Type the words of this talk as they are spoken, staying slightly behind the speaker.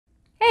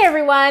Hey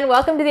everyone,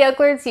 welcome to the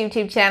Oaklords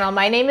YouTube channel.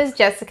 My name is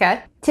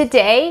Jessica.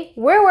 Today,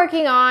 we're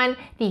working on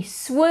the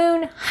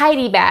Swoon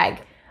Heidi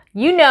bag.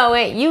 You know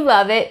it, you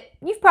love it,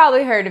 you've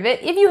probably heard of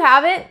it. If you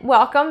haven't,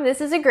 welcome. This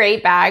is a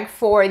great bag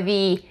for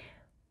the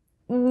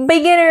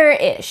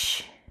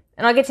beginner-ish.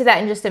 And I'll get to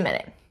that in just a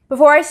minute.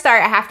 Before I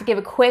start, I have to give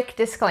a quick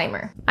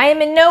disclaimer. I am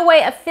in no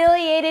way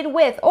affiliated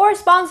with or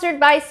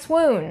sponsored by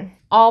Swoon.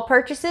 All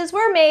purchases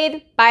were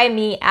made by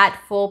me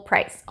at full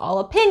price. All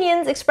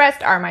opinions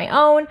expressed are my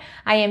own.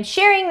 I am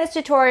sharing this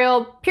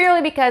tutorial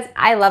purely because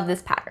I love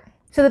this pattern.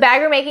 So the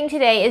bag we're making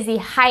today is the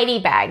Heidi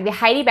bag. The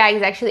Heidi bag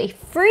is actually a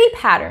free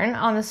pattern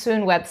on the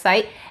Swoon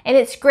website, and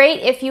it's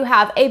great if you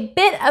have a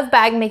bit of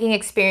bag making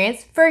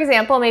experience. For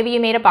example, maybe you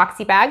made a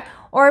boxy bag,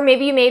 or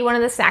maybe you made one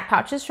of the snack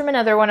pouches from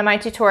another one of my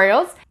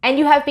tutorials, and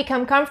you have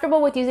become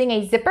comfortable with using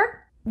a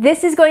zipper.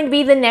 This is going to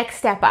be the next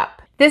step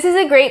up. This is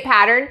a great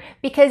pattern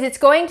because it's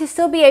going to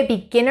still be a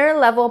beginner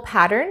level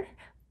pattern,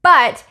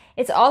 but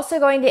it's also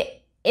going to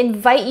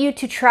invite you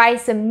to try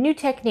some new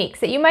techniques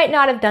that you might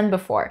not have done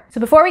before.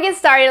 So before we get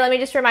started, let me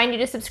just remind you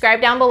to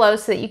subscribe down below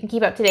so that you can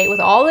keep up to date with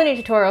all the new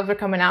tutorials we're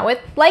coming out with.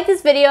 Like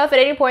this video if at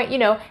any point,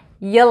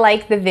 you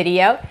like the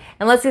video,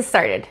 and let's get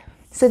started.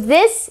 So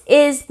this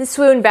is the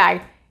Swoon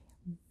bag,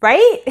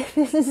 right?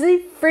 This is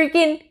a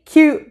freaking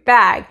cute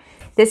bag.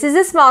 This is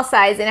a small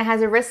size and it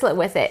has a wristlet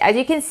with it. As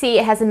you can see,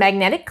 it has a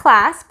magnetic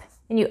clasp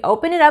and you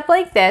open it up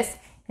like this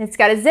and it's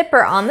got a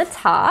zipper on the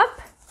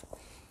top.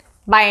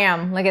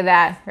 Bam, look at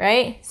that,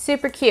 right?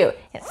 Super cute.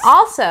 It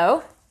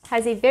also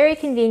has a very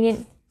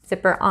convenient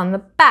zipper on the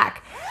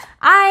back.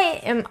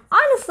 I am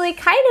honestly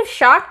kind of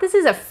shocked this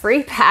is a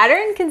free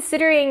pattern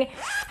considering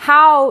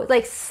how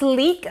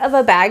sleek of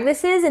a bag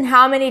this is and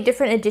how many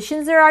different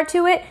additions there are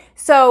to it.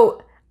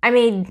 So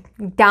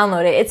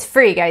download it. It's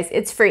free, guys.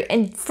 It's free.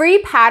 And free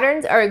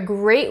patterns are a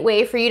great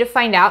way for you to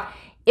find out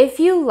if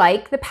you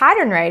like the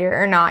pattern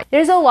writer or not.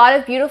 There's a lot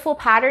of beautiful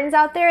patterns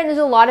out there and there's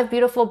a lot of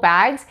beautiful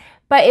bags,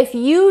 but if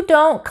you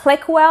don't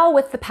click well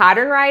with the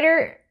pattern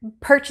writer,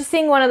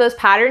 purchasing one of those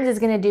patterns is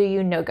going to do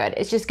you no good.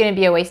 It's just going to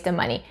be a waste of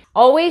money.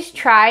 Always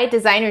try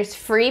designers'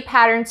 free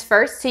patterns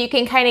first so you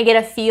can kind of get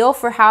a feel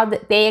for how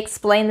they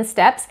explain the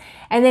steps.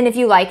 And then if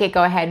you like it,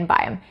 go ahead and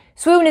buy them.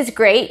 Swoon is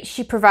great.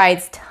 She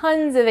provides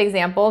tons of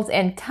examples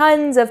and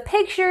tons of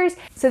pictures.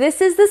 So this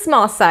is the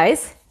small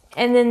size,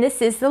 and then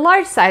this is the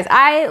large size.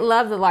 I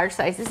love the large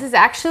size. This is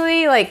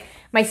actually like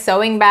my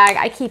sewing bag.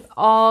 I keep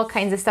all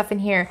kinds of stuff in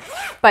here.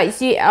 But you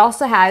see, it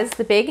also has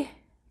the big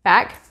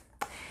back,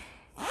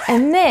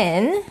 and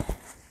then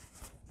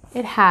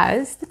it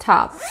has the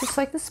top, just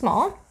like the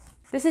small.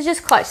 This is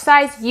just clutch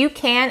size. You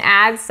can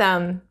add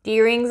some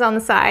D-rings on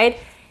the side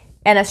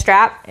and a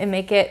strap and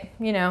make it,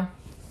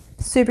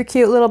 super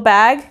cute little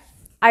bag.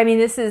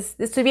 This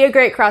would be a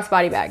great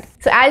crossbody bag.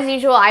 So as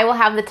usual, I will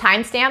have the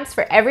timestamps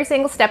for every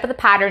single step of the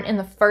pattern in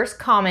the first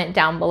comment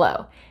down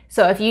below.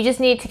 So if you just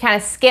need to kind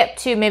of skip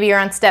to maybe you're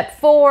on step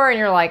 4 and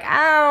you're like,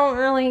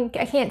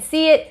 I can't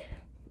see it,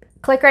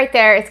 click right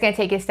there. It's gonna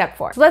take you to step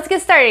 4. So let's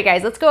get started,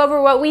 guys. Let's go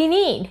over what we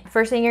need.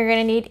 First thing you're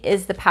gonna need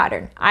is the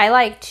pattern. I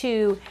like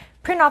to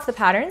print off the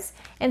patterns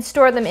and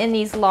store them in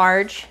these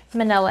large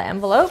manila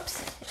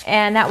envelopes.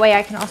 And that way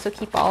I can also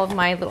keep all of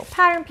my little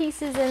pattern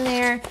pieces in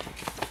there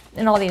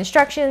and all the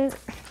instructions,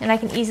 and I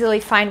can easily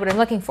find what I'm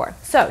looking for.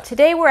 So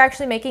today we're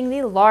actually making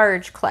the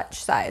large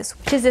clutch size,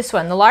 which is this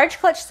one. The large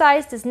clutch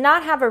size does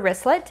not have a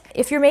wristlet.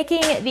 If you're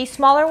making the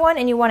smaller one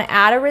and you want to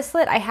add a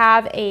wristlet, I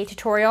have a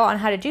tutorial on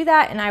how to do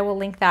that, and I will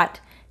link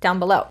that down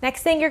below.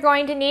 Next thing you're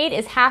going to need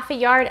is half a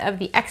yard of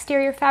the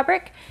exterior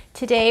fabric.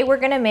 Today we're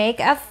gonna make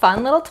a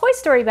fun little Toy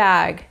Story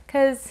bag,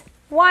 because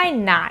why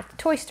not?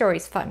 Toy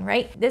Story's fun,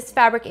 right? This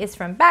fabric is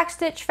from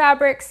Backstitch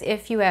Fabrics.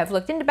 If you have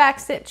looked into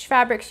Backstitch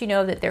Fabrics, you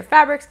know that their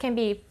fabrics can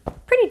be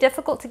pretty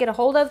difficult to get a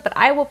hold of, but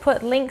I will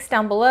put links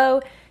down below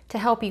to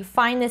help you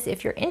find this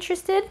if you're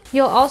interested.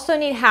 You'll also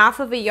need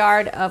half of a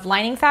yard of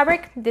lining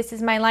fabric. This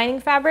is my lining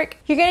fabric.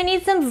 You're gonna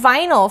need some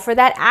vinyl for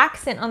that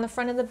accent on the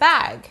front of the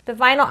bag. The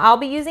vinyl I'll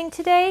be using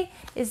today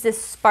is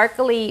this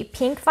sparkly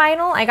pink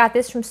vinyl. I got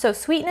this from So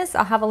Sweetness.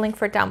 I'll have a link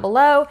for it down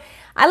below.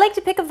 I like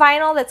to pick a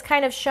vinyl that's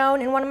kind of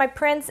shown in one of my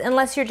prints,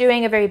 unless you're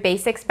doing a very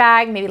basics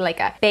bag, maybe like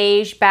a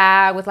beige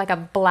bag with like a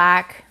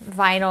black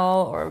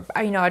vinyl or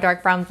a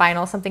dark brown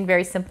vinyl, something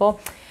very simple.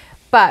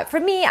 But for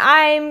me,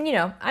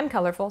 I'm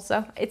colorful,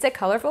 so it's a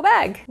colorful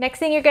bag. Next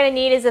thing you're gonna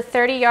need is a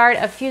 30 yard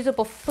of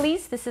fusible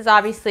fleece. This is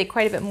obviously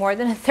quite a bit more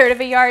than a third of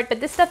a yard,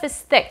 but this stuff is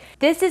thick.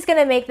 This is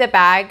gonna make the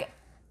bag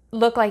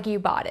look like you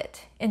bought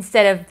it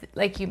instead of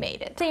like you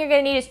made it. So you're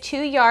gonna need is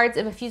 2 yards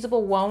of a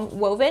fusible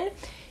woven.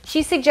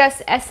 She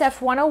suggests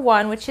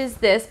SF101, which is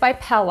this by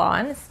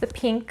Pellon. It's the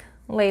pink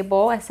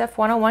label,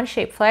 SF101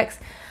 Shape Flex.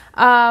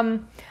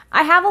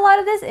 I have a lot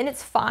of this and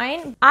it's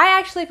fine. I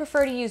actually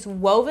prefer to use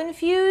woven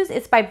fuse.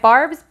 It's by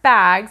Barb's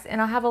Bags,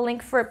 and I'll have a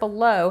link for it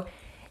below.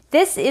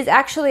 This is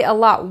actually a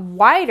lot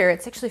wider.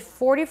 It's actually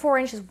 44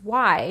 inches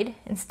wide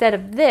instead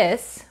of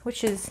this,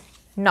 which is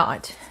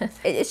not.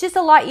 It's just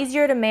a lot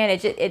easier to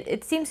manage.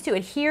 It seems to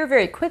adhere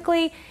very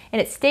quickly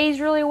and it stays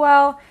really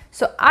well.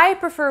 So I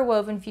prefer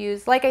woven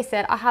fuse. Like I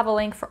said, I'll have a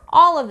link for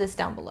all of this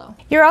down below.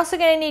 You're also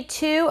gonna need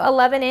two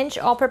 11-inch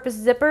all-purpose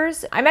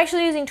zippers. I'm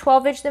actually using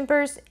 12-inch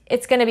zippers.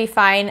 It's gonna be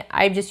fine.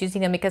 I'm just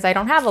using them because I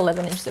don't have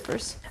 11-inch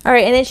zippers. All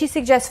right, and then she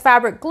suggests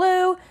fabric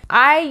glue.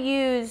 I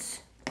use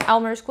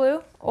Elmer's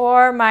glue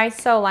or my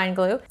sew line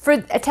glue. For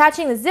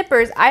attaching the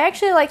zippers, I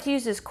actually like to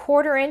use this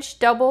 1/4-inch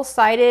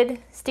double-sided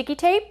sticky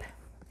tape.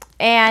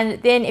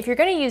 And then if you're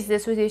gonna use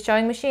this with your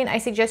sewing machine, I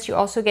suggest you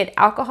also get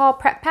alcohol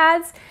prep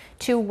pads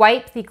to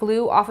wipe the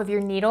glue off of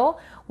your needle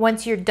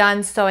once you're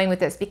done sewing with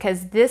this,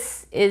 because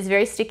this is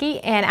very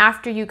sticky, and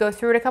after you go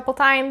through it a couple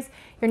times,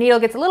 your needle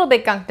gets a little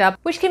bit gunked up,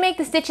 which can make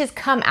the stitches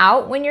come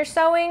out when you're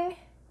sewing.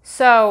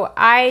 So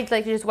I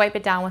like to just wipe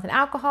it down with an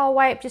alcohol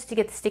wipe just to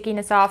get the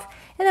stickiness off,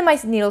 and then my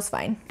needle's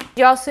fine.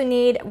 You also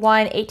need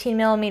one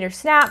 18mm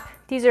snap.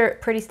 These are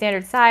pretty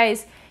standard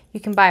size. You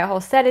can buy a whole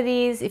set of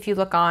these. If you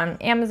look on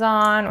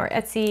Amazon or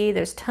Etsy,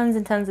 there's tons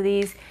and tons of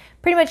these.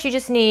 Pretty much you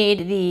just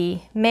need the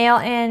male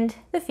end,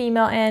 the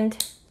female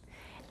end,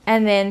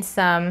 and then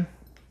some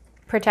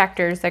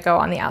protectors that go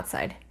on the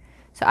outside.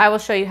 So I will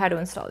show you how to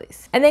install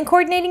these. And then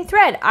coordinating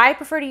thread. I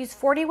prefer to use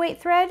 40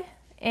 weight thread,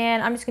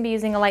 and I'm just gonna be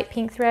using a light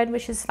pink thread,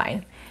 which is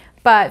fine.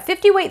 But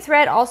 50 weight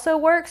thread also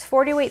works.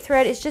 40 weight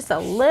thread is just a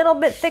little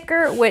bit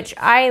thicker, which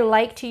I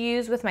like to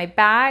use with my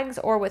bags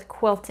or with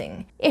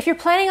quilting. If you're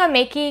planning on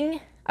making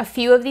a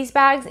few of these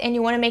bags and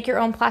you wanna make your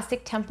own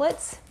plastic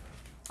templates,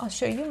 I'll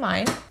show you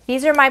mine.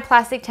 These are my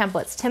plastic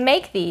templates. To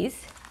make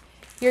these,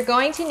 you're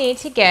going to need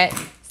to get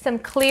some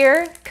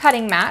clear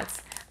cutting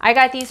mats. I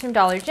got these from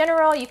Dollar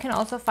General. You can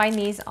also find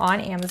these on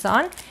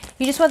Amazon.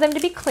 You just want them to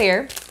be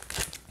clear.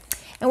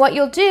 And what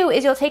you'll do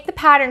is you'll take the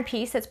pattern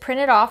piece that's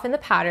printed off in the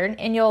pattern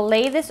and you'll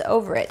lay this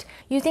over it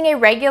using a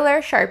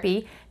regular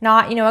Sharpie,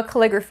 not, a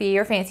calligraphy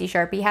or fancy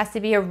Sharpie. It has to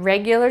be a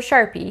regular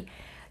Sharpie.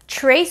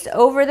 Trace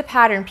over the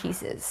pattern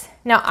pieces.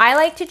 Now I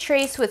like to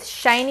trace with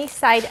shiny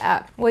side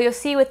up. Well, you'll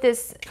see with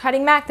this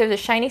cutting mat, there's a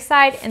shiny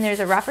side and there's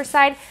a rougher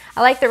side.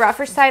 I like the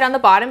rougher side on the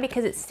bottom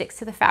because it sticks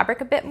to the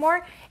fabric a bit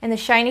more, and the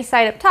shiny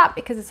side up top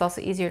because it's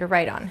also easier to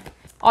write on.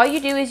 All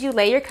you do is you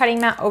lay your cutting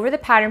mat over the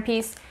pattern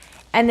piece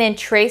and then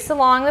trace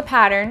along the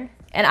pattern.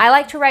 And I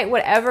like to write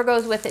whatever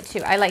goes with it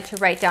too. I like to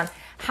write down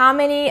how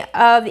many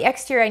of the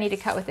exterior I need to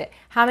cut with it,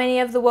 how many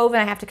of the woven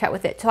I have to cut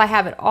with it, till I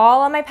have it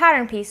all on my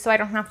pattern piece so I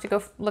don't have to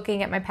go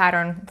looking at my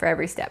pattern for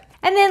every step.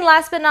 And then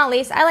last but not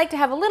least, I like to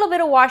have a little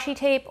bit of washi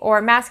tape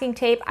or masking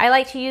tape. I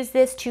like to use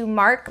this to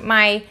mark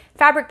my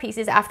fabric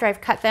pieces after I've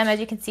cut them. As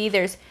you can see,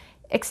 there's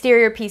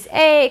exterior piece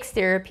A,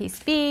 exterior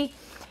piece B.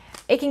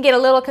 It can get a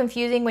little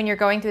confusing when you're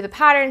going through the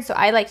pattern, so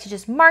I like to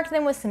just mark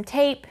them with some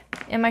tape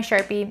in my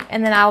Sharpie,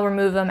 and then I'll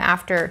remove them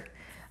after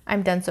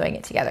I'm done sewing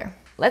it together.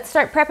 Let's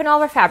start prepping all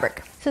of our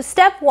fabric. So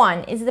step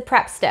one is the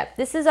prep step.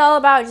 This is all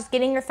about just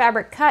getting your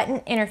fabric cut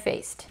and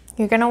interfaced.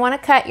 You're gonna wanna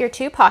cut your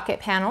 2 pocket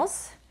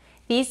panels.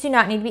 These do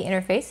not need to be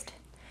interfaced.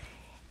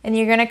 And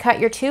you're gonna cut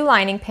your 2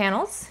 lining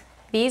panels.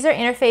 These are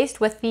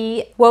interfaced with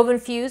the woven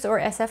fuse or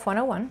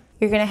SF101.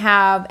 You're gonna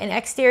have an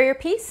exterior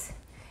piece,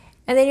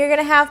 and then you're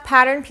gonna have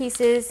pattern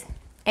pieces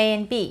A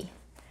and B.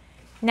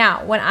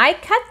 Now, when I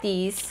cut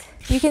these,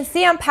 you can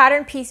see on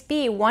pattern piece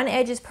B, one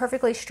edge is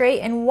perfectly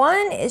straight and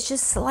one is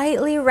just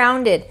slightly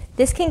rounded.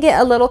 This can get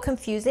a little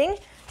confusing.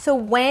 So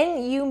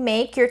when you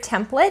make your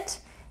template,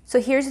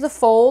 so here's the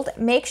fold,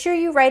 make sure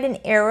you write an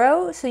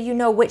arrow so you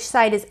know which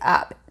side is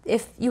up.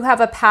 If you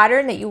have a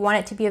pattern that you want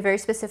it to be a very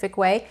specific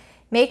way,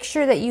 make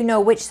sure that you know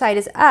which side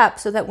is up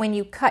so that when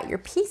you cut your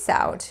piece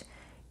out,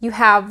 you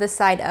have the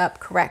side up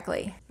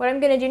correctly. What I'm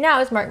gonna do now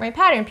is mark my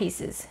pattern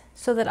pieces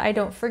so that I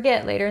don't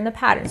forget later in the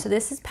pattern. So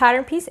this is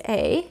pattern piece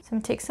A. So I'm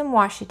gonna take some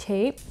washi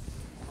tape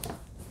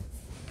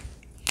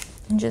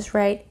and just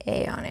write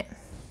A on it.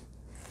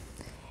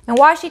 And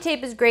washi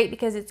tape is great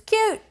because it's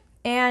cute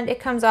and it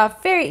comes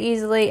off very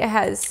easily. It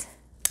has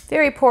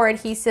very poor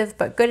adhesive,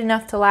 but good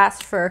enough to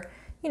last for,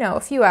 a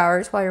few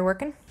hours while you're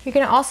working. You're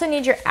gonna also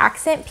need your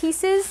accent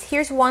pieces.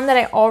 Here's one that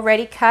I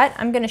already cut.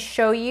 I'm gonna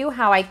show you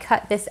how I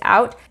cut this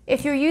out.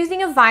 If you're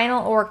using a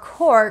vinyl or a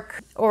cork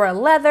or a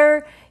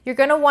leather, you're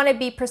gonna wanna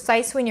be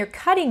precise when you're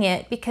cutting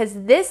it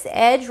because this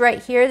edge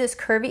right here, this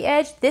curvy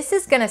edge, this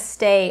is gonna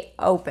stay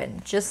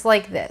open, just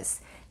like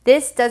this.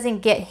 This doesn't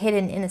get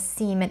hidden in a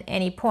seam at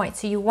any point.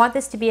 So you want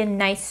this to be a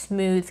nice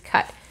smooth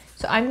cut.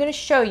 So I'm gonna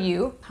show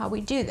you how we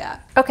do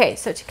that. Okay,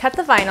 so to cut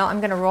the vinyl,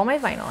 I'm gonna roll my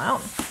vinyl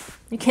out.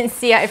 You can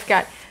see I've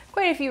got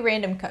quite a few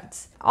random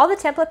cuts. All the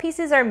template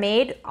pieces are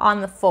made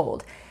on the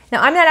fold.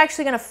 Now I'm not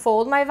actually gonna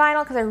fold my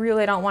vinyl because I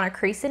really don't want a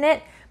crease in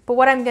it, but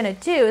what I'm gonna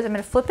do is I'm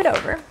gonna flip it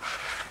over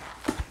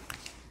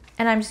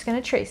and I'm just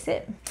gonna trace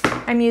it.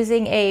 I'm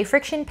using a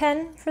friction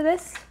pen for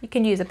this. You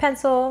can use a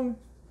pencil,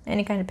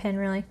 any kind of pen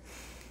really.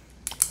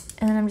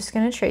 And then I'm just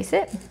gonna trace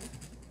it.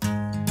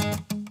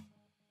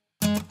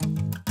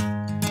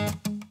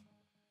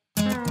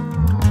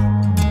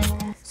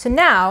 So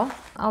now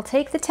I'll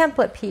take the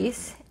template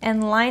piece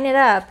and line it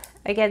up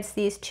against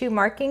these 2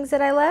 markings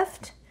that I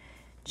left,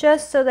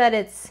 just so that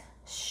it's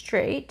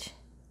straight.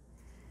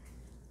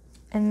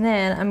 And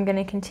then I'm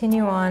gonna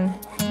continue on.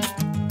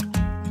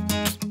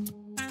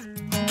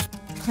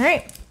 All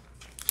right.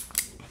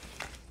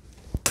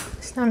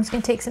 So now I'm just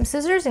gonna take some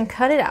scissors and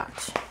cut it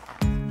out.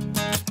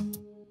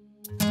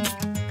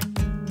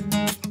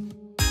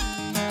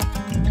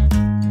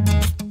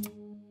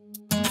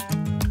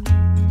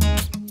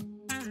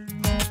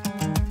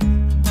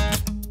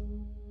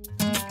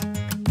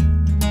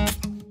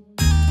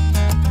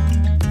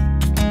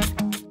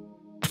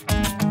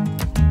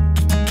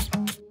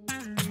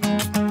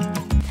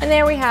 And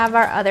there we have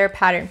our other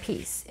pattern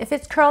piece. If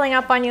it's curling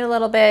up on you a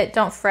little bit,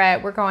 don't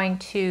fret. We're going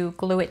to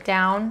glue it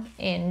down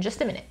in just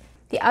a minute.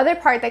 The other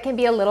part that can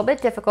be a little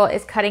bit difficult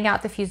is cutting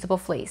out the fusible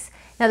fleece.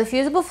 Now the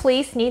fusible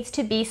fleece needs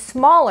to be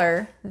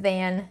smaller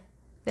than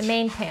the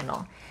main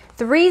panel.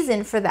 The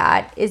reason for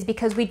that is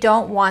because we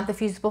don't want the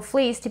fusible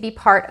fleece to be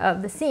part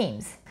of the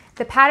seams.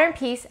 The pattern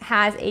piece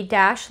has a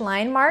dashed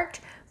line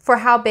marked for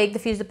how big the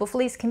fusible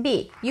fleece can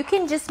be. You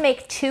can just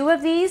make 2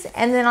 of these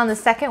and then on the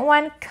second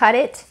one, cut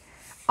it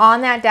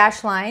on that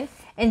dashed line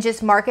and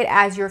just mark it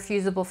as your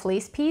fusible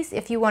fleece piece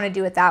if you want to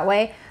do it that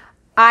way.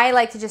 I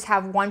like to just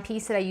have one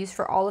piece that I use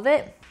for all of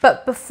it.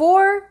 But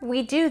before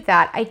we do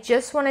that, I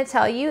just want to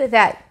tell you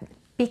that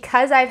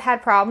because I've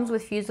had problems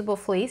with fusible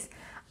fleece,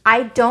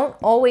 I don't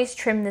always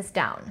trim this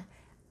down.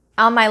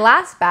 On my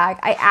last bag,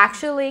 I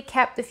actually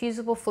kept the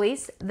fusible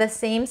fleece the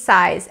same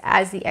size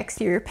as the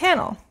exterior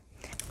panel.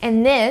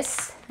 And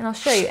this, and I'll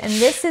show you, and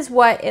this is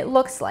what it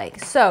looks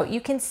like. So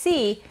you can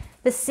see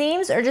the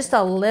seams are just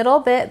a little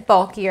bit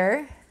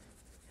bulkier.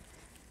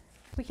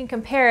 We can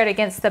compare it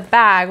against the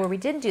bag where we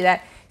didn't do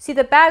that. See,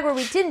 the bag where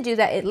we didn't do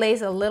that, it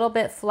lays a little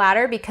bit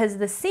flatter because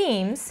the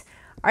seams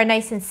are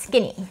nice and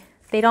skinny.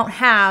 They don't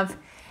have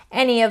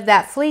any of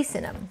that fleece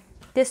in them.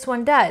 This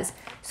one does.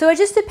 So it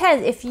just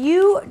depends. If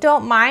you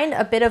don't mind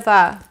a bit of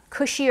a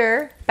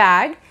cushier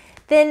bag,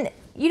 then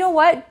you know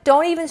what?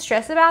 Don't even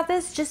stress about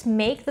this. Just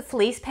make the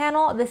fleece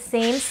panel the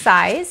same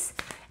size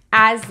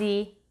as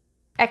the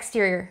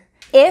exterior.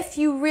 If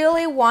you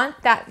really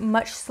want that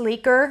much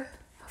sleeker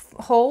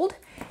hold,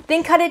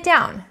 then cut it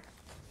down.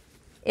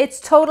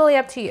 It's totally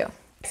up to you.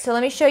 So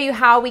let me show you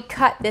how we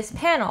cut this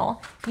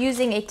panel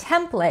using a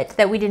template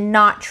that we did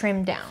not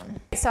trim down.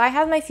 So I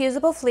have my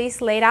fusible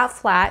fleece laid out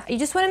flat. You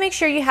just want to make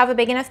sure you have a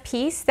big enough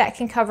piece that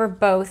can cover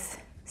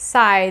both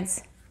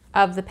sides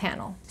of the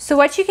panel. So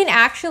what you can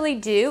actually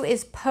do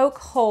is poke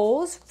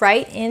holes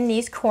right in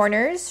these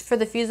corners for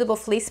the fusible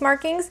fleece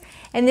markings,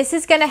 and this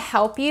is going to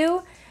help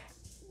you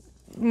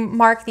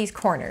mark these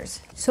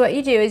corners. So what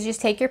you do is you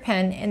just take your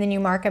pen and then you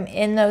mark them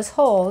in those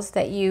holes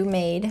that you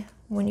made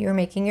when you were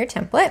making your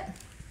template.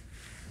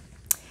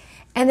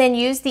 And then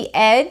use the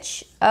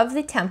edge of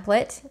the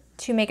template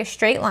to make a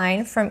straight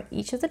line from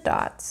each of the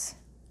dots.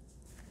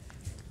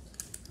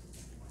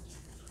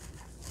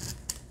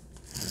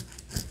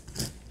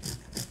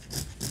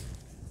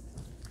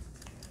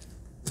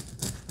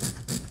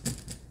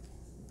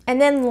 And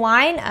then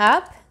line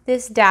up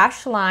this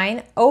dashed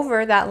line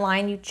over that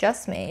line you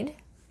just made,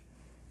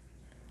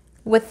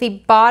 with the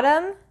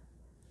bottom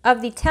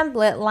of the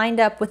template lined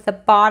up with the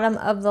bottom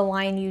of the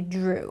line you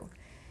drew.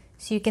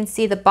 So you can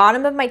see the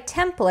bottom of my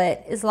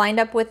template is lined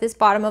up with this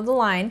bottom of the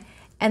line,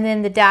 and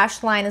then the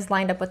dashed line is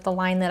lined up with the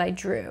line that I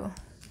drew.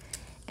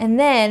 And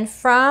then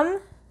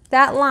from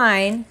that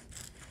line,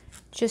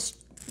 just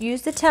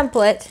use the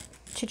template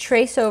to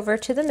trace over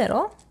to the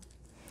middle.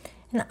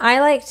 And I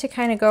like to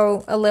kind of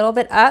go a little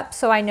bit up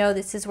so I know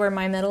this is where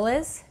my middle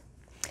is.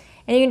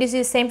 And you can just do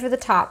the same for the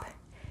top.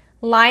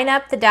 Line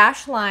up the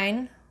dashed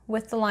line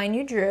with the line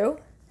you drew.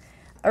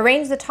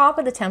 Arrange the top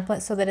of the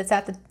template so that it's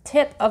at the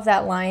tip of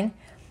that line,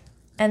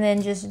 and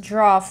then just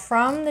draw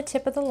from the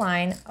tip of the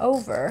line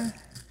over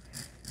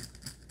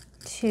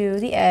to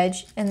the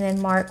edge and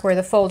then mark where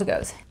the fold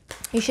goes.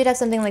 You should have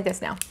something like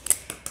this now.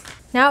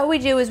 Now what we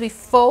do is we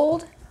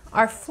fold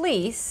our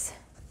fleece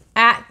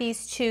at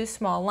these 2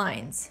 small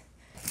lines.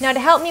 Now to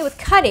help me with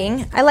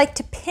cutting, I like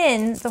to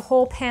pin the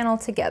whole panel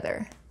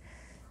together.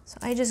 So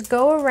I just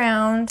go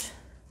around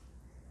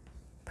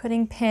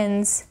putting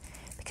pins.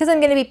 Because I'm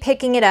going to be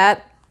picking it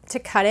up to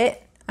cut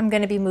it, I'm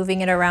going to be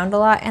moving it around a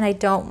lot, and I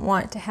don't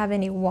want to have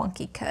any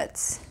wonky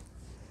cuts.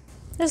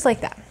 Just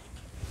like that.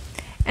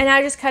 And now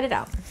I just cut it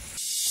out.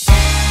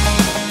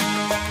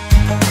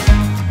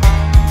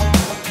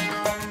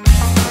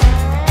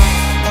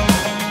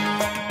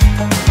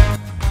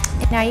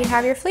 Now you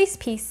have your fleece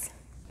piece.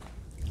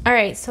 All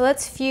right, so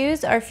let's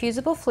fuse our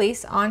fusible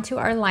fleece onto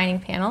our lining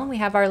panel. We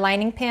have our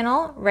lining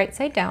panel right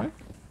side down.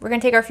 We're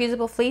going to take our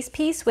fusible fleece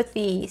piece with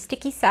the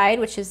sticky side,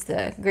 which is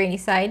the grainy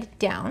side,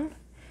 down.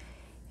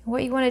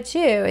 What you want to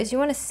do is you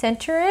want to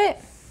center it,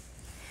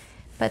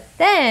 but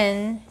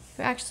then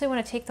you actually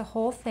want to take the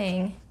whole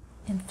thing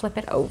and flip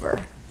it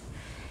over.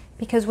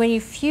 Because when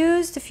you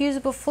fuse the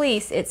fusible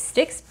fleece, it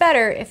sticks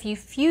better if you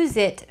fuse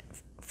it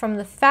from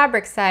the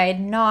fabric side,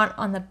 not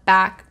on the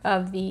back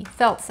of the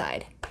felt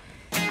side.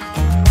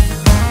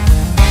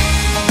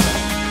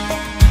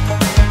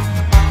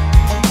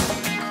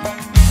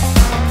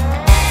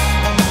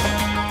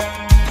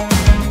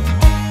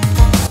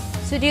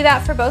 do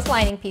that for both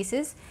lining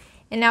pieces.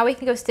 And now we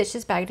can go stitch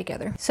this bag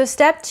together. So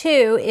step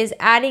 2 is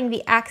adding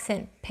the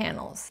accent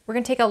panels. We're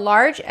gonna take a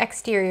large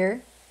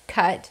exterior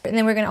cut, and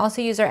then we're gonna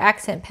also use our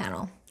accent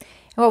panel.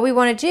 And what we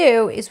wanna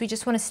do is we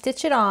just wanna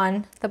stitch it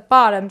on the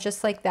bottom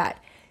just like that.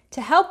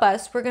 To help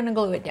us, we're gonna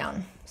glue it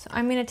down. So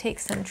I'm gonna take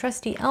some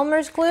trusty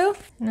Elmer's glue,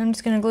 and I'm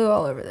just gonna glue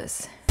all over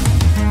this.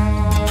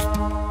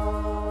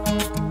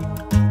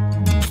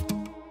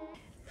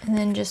 And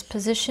then just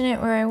position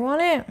it where I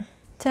want it.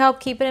 To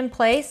help keep it in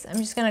place, I'm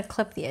just gonna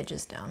clip the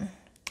edges down.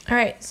 All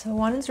right, so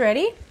one is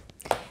ready.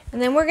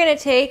 And then we're gonna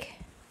take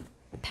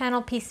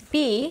panel piece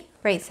B,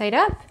 right side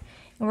up,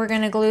 and we're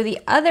gonna glue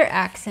the other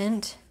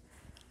accent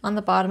on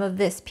the bottom of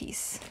this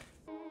piece.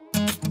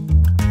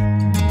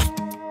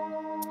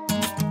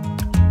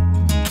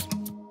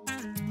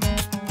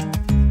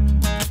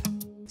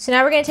 So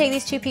now we're gonna take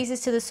these two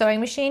pieces to the sewing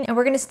machine, and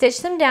we're gonna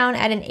stitch them down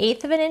at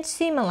 1/8 of an inch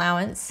seam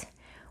allowance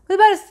with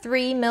about a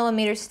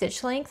 3mm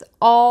stitch length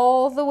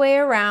all the way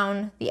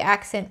around the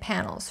accent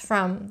panels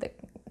from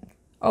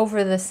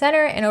over the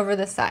center and over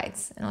the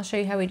sides. And I'll show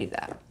you how we do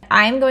that.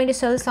 I'm going to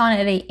sew this on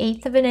at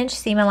 1/8 of an inch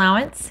seam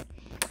allowance.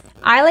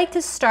 I like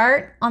to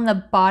start on the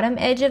bottom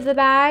edge of the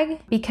bag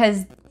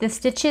because the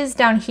stitches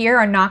down here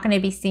are not going to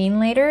be seen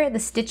later. The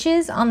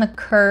stitches on the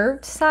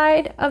curved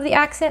side of the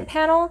accent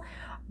panel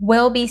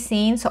will be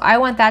seen, so I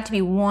want that to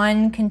be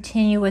one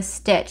continuous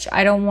stitch.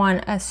 I don't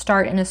want a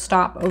start and a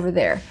stop over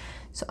there.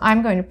 So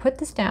I'm going to put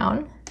this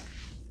down,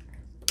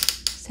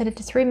 set it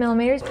to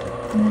 3mm,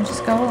 and then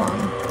just go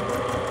along.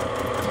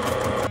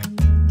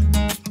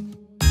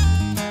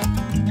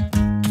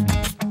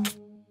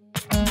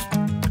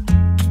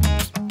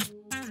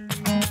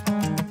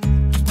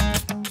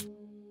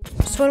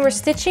 So when we're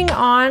stitching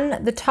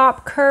on the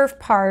top curve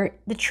part,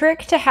 the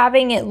trick to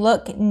having it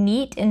look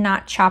neat and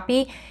not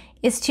choppy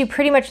is to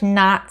pretty much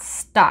not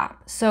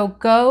stop. So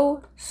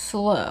go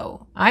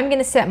slow. I'm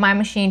gonna set my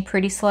machine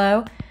pretty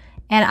slow,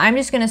 and I'm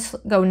just gonna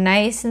go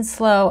nice and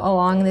slow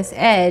along this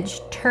edge,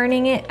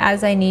 turning it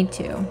as I need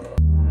to.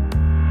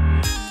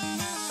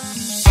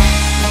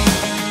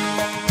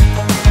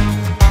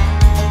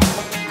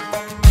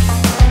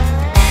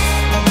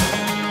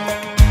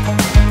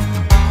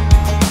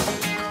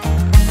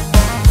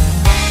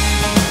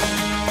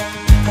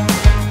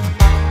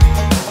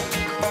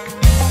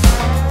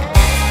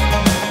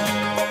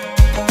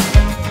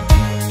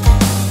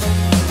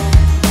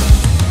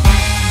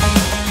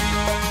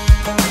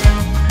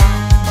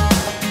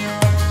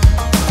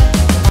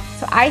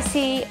 I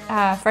see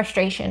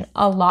frustration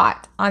a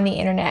lot on the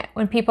internet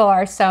when people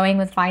are sewing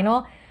with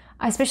vinyl,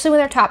 especially when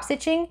they're top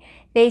stitching.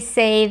 They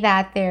say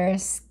that their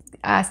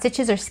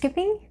stitches are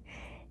skipping.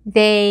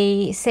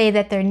 They say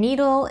that their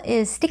needle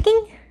is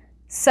sticking.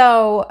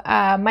 So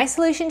my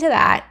solution to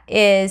that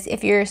is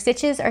if your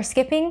stitches are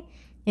skipping,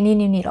 you need a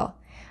new needle.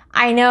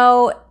 I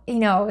know,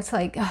 it's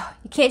like, oh,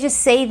 you can't just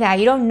say that.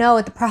 You don't know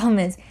what the problem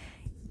is.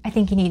 I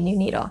think you need a new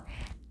needle.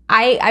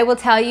 I will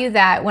tell you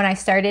that when I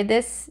started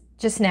this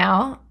just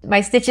now, my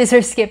stitches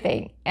are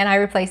skipping and I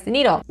replaced the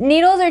needle.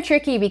 Needles are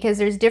tricky because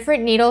there's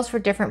different needles for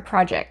different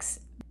projects.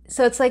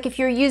 So it's like if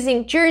you're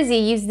using jersey,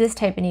 use this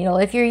type of needle.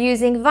 If you're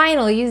using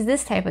vinyl, use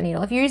this type of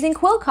needle. If you're using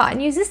quilt cotton,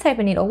 use this type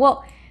of needle.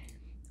 Well,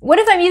 what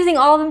if I'm using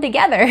all of them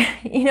together?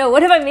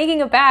 What if I'm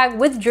making a bag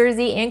with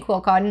jersey and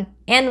quilt cotton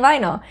and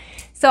vinyl?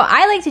 So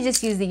I like to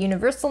just use the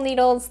universal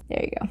needles.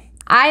 There you go.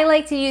 I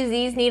like to use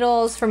these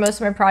needles for most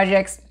of my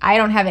projects. I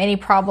don't have any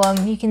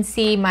problem. You can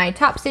see my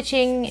top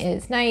stitching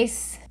is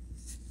nice.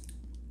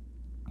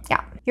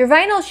 Yeah. Your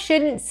vinyl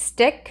shouldn't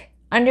stick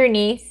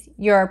underneath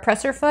your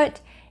presser foot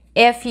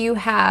if you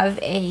have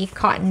a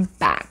cotton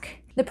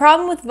back. The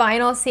problem with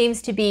vinyl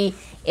seems to be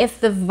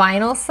if the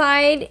vinyl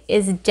side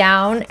is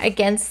down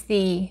against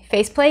the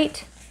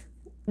faceplate,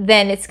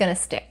 then it's gonna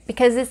stick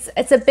because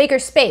it's a bigger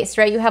space,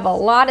 right? You have a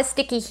lot of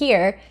sticky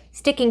here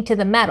sticking to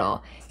the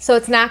metal, so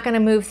it's not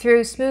gonna move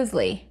through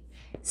smoothly.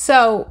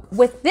 So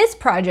with this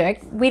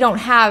project, we don't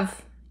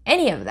have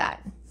any of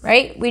that,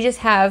 right? We just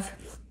have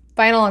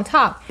vinyl on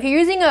top. If you're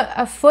using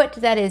a foot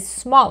that is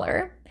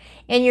smaller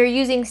and you're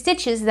using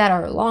stitches that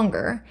are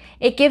longer,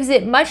 it gives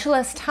it much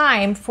less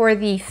time for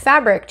the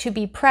fabric to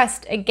be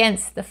pressed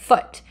against the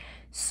foot.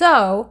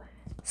 So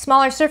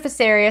smaller surface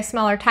area,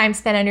 smaller time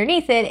spent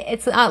underneath it,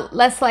 it's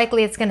less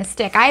likely it's gonna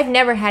stick. I've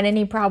never had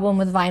any problem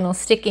with vinyl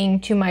sticking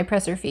to my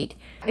presser feet.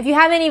 If you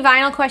have any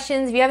vinyl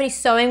questions, if you have any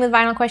sewing with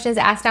vinyl questions,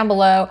 ask down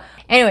below.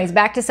 Anyways,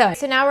 back to sewing.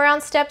 So now we're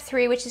on step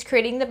 3, which is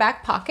creating the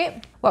back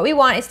pocket. What we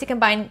want is to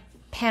combine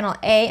panel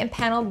A and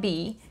panel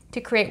B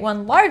to create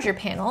one larger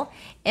panel,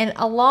 and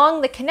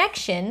along the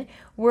connection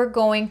we're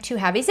going to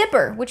have a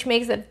zipper, which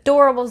makes an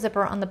adorable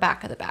zipper on the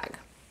back of the bag.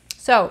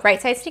 So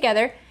right sides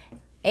together,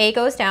 A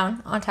goes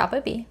down on top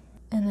of B,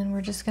 and then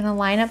we're just gonna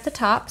line up the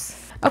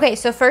tops. Okay,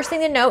 so first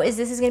thing to note is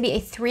this is gonna be a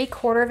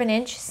 3/4 of an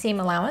inch seam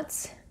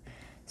allowance.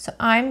 So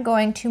I'm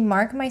going to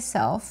mark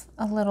myself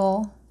a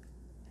little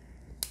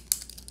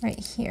right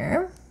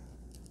here,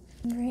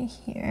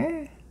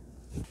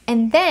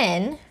 And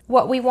then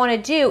what we want to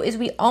do is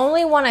we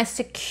only want to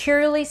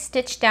securely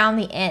stitch down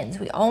the ends.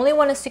 We only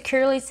want to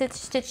securely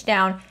stitch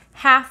down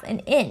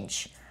 1/2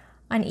 inch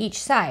on each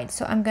side.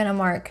 So I'm going to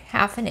mark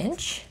 1/2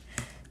 inch.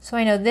 So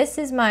I know this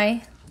is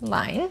my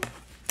line.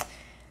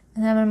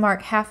 And then I'm going to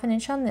mark 1/2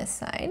 inch on this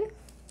side.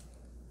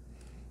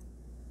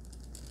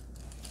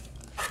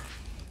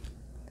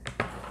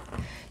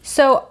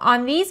 So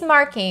on these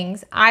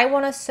markings, I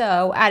want to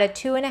sew at a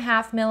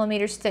 2.5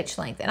 millimeter stitch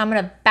length, and I'm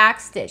going to back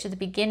stitch at the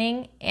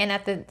beginning and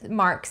at the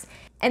marks.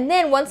 And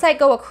then once I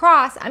go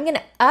across, I'm going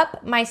to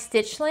up my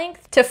stitch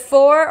length to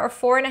 4 or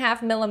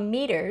 4.5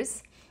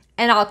 millimeters,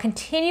 and I'll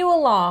continue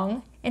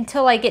along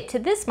until I get to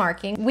this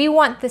marking. We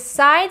want the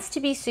sides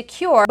to be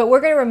secure, but we're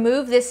going to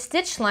remove this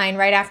stitch line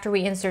right after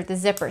we insert the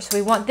zipper. So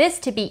we want this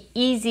to be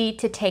easy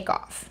to take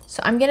off.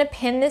 So I'm going to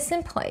pin this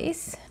in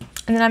place.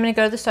 And then I'm going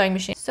to go to the sewing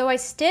machine. So I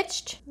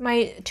stitched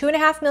my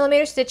 2.5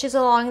 millimeter stitches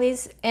along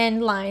these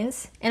end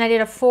lines, and I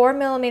did a 4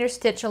 millimeter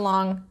stitch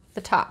along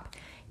the top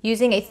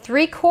using a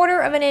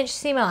 3/4 inch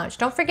seam allowance.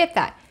 Don't forget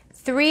that,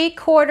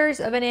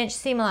 3/4 inch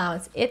seam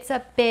allowance. It's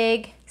a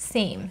big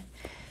seam.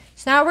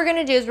 So now what we're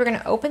going to do is we're going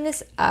to open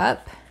this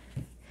up,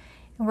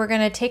 and we're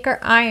going to take our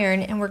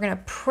iron and we're going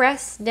to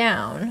press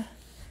down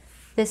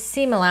this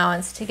seam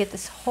allowance to get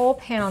this whole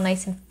panel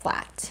nice and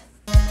flat.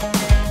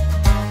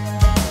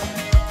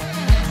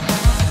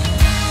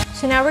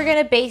 So now we're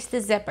going to baste the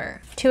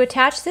zipper. To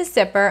attach this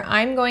zipper,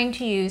 I'm going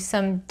to use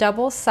some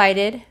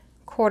double-sided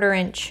 1/4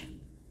 inch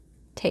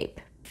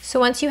tape. So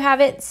once you have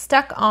it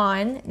stuck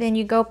on, then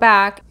you go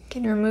back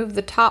and remove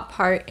the top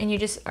part, and you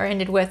just are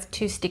ended with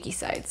 2 sticky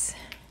sides.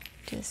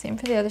 Do the same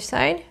for the other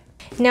side.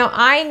 Now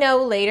I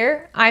know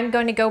later I'm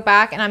going to go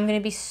back and I'm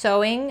going to be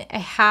sewing a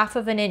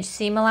 1/2 inch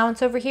seam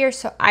allowance over here,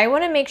 so I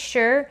want to make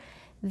sure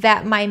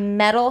that my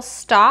metal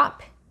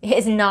stop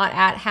is not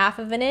at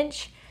 1/2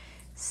 inch.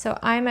 So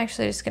I'm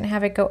actually just going to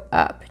have it go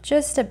up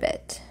just a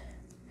bit.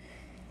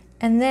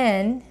 And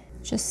then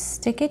just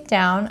stick it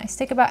down. I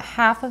stick about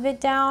 1/2 of it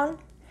down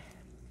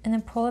and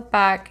then pull it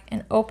back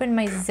and open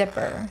my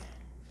zipper,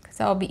 because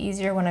that'll be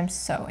easier when I'm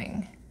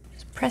sewing.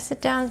 Just press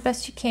it down as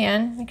best you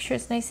can. Make sure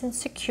it's nice and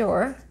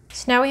secure.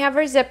 So now we have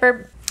our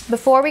zipper.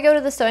 Before we go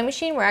to the sewing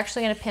machine, we're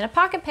actually going to pin a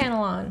pocket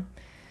panel on.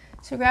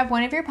 So grab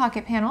one of your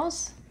pocket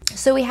panels.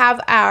 So we have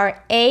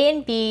our A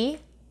and B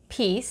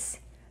piece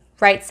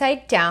right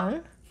side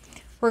down.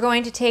 We're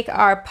going to take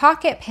our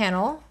pocket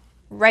panel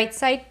right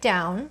side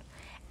down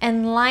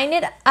and line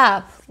it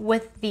up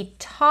with the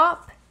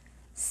top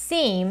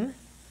seam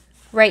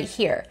right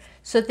here.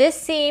 So this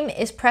seam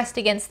is pressed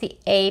against the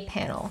A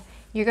panel.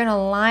 You're going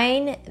to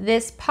line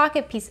this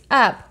pocket piece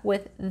up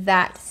with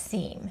that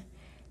seam.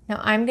 Now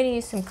I'm going to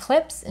use some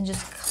clips and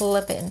just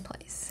clip it in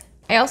place.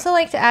 I also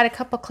like to add a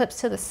couple clips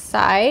to the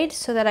side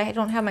so that I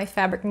don't have my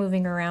fabric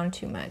moving around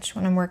too much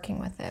when I'm working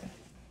with it.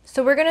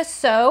 So we're going to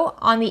sew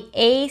on the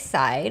A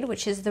side,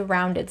 which is the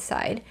rounded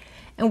side,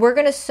 and we're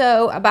going to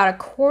sew about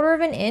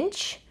 1/4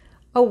 inch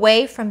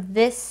away from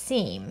this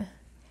seam.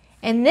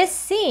 And this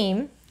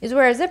seam is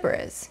where our zipper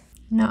is.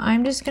 Now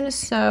I'm just going to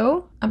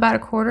sew about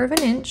 1/4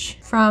 inch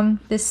from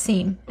this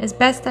seam as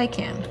best I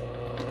can.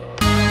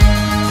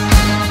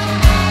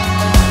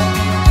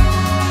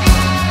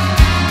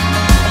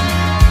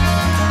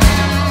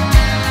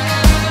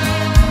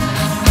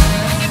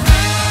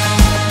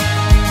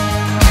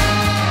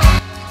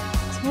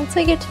 Once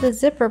I get to the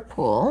zipper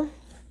pull,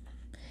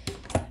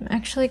 I'm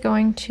actually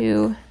going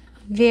to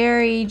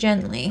very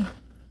gently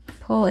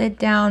pull it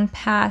down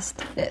past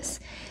this.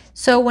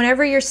 So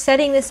whenever you're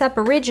setting this up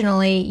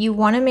originally, you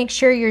want to make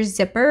sure your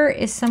zipper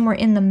is somewhere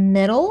in the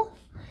middle,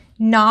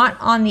 not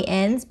on the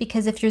ends,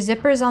 because if your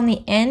zipper is on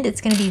the end, it's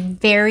going to be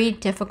very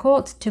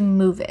difficult to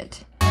move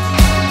it.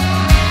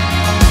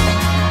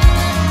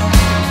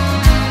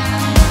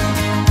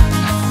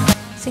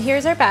 So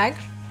here's our bag.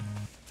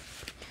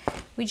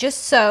 We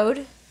just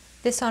sewed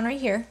this on right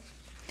here,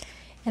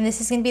 and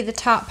this is going to be the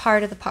top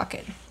part of the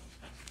pocket.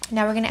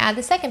 Now we're going to add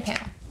the second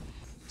panel.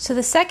 So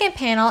the second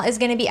panel is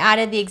going to be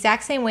added the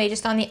exact same way,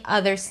 just on the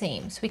other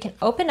seam. So we can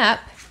open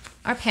up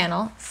our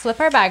panel, flip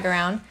our bag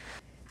around.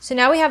 So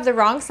now we have the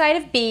wrong side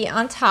of B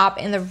on top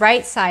and the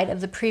right side of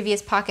the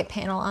previous pocket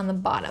panel on the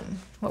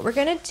bottom. What we're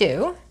going to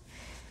do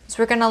is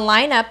we're going to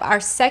line up our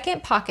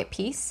second pocket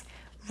piece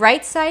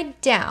right side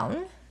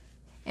down,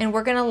 and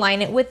we're going to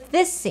line it with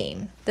this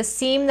seam, the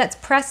seam that's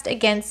pressed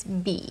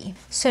against B.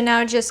 So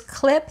now just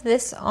clip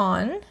this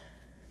on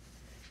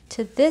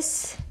to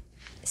this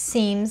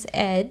seam's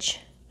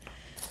edge.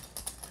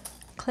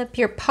 Clip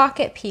your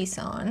pocket piece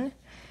on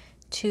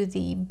to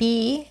the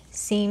B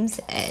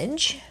seam's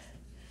edge.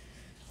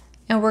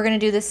 And we're going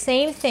to do the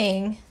same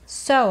thing,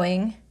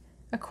 sewing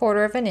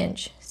 1/4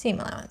 inch seam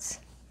allowance.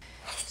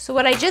 So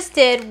what I just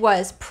did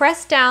was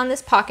press down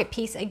this pocket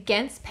piece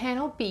against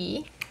panel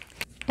B,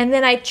 and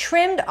then I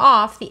trimmed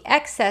off the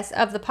excess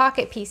of the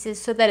pocket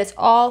pieces so that it's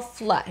all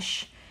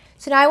flush.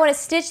 So now I want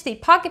to stitch the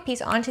pocket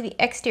piece onto the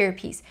exterior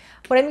piece.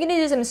 What I'm going to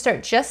do is I'm going to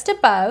start just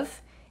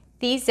above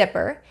the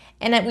zipper,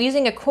 and I'm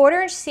using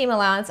 1/4 inch seam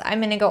allowance. I'm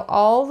going to go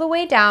all the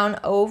way down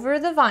over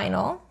the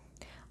vinyl,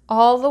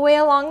 all the way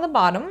along the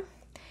bottom,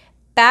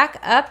 back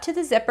up to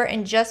the zipper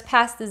and just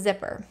past the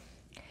zipper.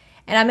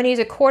 And I'm going to use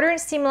a 1/4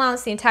 inch seam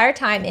allowance the entire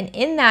time, and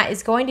in that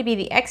is going to be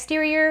the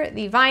exterior,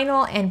 the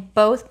vinyl, and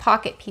both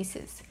pocket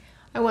pieces.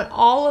 I want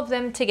all of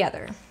them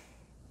together.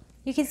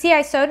 You can see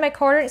I sewed my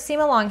 1/4 inch seam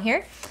along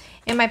here,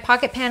 and my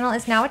pocket panel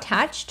is now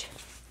attached.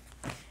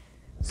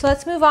 So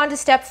let's move on to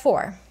step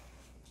 4,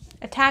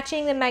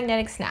 attaching the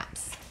magnetic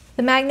snaps.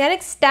 The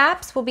magnetic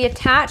snaps will be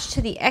attached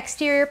to the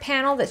exterior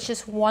panel that's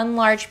just one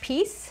large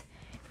piece.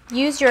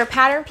 Use your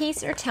pattern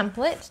piece or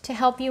template to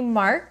help you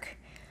mark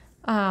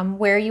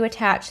where you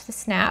attach the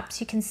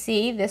snaps. You can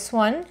see this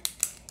one,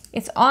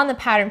 it's on the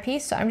pattern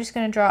piece, so I'm just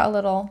going to draw a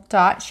little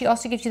dot. She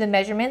also gives you the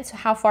measurements,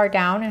 how far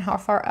down and how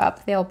far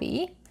up they'll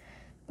be.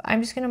 But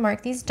I'm just going to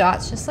mark these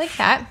dots just like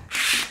that.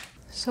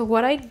 So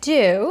what I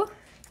do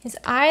is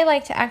I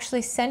like to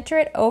actually center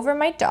it over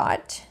my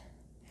dot,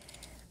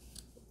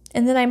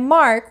 and then I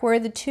mark where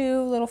the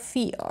 2 little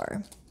feet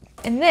are.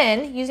 And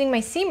then, using my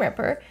seam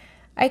ripper,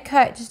 I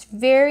cut just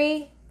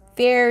very,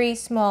 very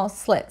small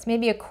slits,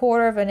 maybe a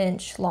 1/4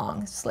 inch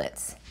long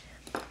slits.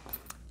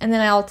 And then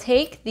I'll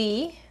take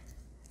the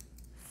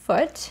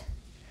foot,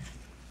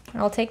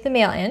 and I'll take the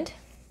male end,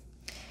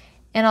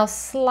 and I'll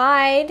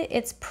slide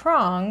its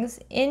prongs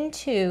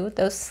into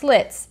those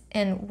slits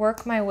and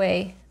work my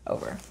way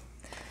over.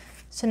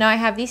 So now I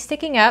have these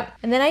sticking up,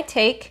 and then I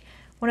take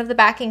one of the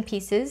backing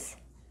pieces,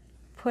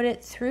 put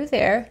it through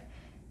there,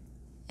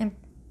 and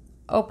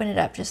open it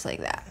up just like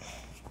that.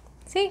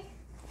 See?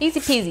 Easy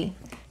peasy.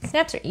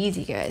 Snaps are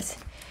easy, guys.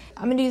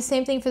 I'm gonna do the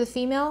same thing for the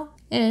female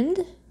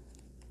end.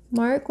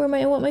 Mark where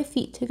I want my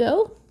feet to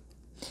go.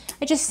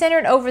 I just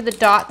centered over the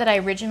dot that I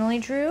originally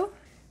drew.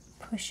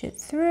 Push it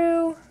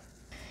through,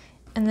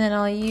 and then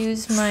I'll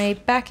use my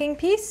backing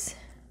piece.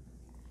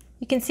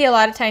 You can see a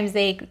lot of times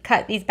they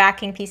cut these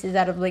backing pieces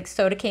out of like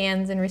soda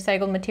cans and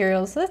recycled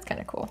materials, so that's kind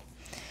of cool.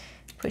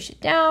 Push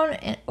it down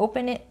and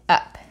open it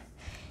up.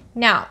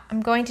 Now,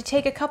 I'm going to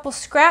take a couple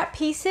scrap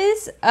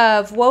pieces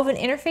of woven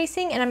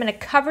interfacing, and I'm going to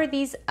cover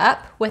these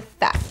up with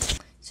that.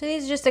 So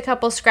these are just a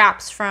couple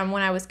scraps from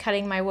when I was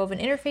cutting my woven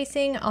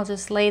interfacing. I'll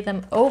just lay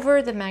them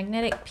over the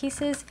magnetic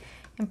pieces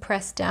and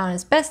press down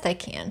as best I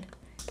can.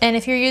 And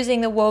if you're using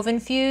the woven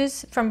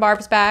fuse from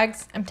Barb's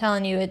Bags, I'm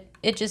telling you,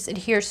 it just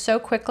adheres so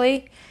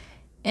quickly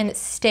and it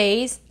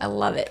stays. I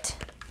love it.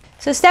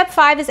 So step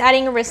 5 is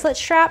adding a wristlet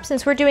strap.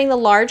 Since we're doing the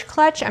large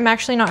clutch, I'm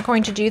actually not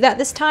going to do that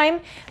this time,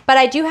 but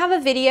I do have a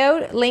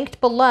video linked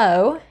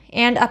below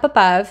and up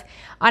above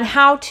on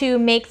how to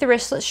make the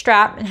wristlet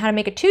strap and how to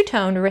make a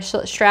 2-toned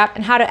wristlet strap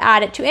and how to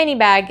add it to any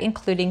bag,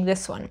 including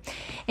this one.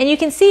 And you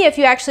can see if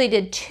you actually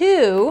did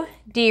 2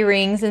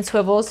 D-rings and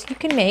swivels, you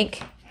can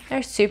make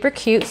a super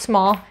cute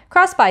small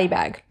crossbody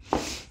bag.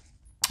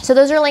 So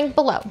those are linked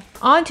below.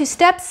 On to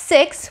step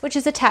 6, which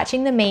is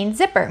attaching the main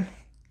zipper.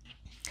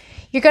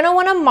 You're going to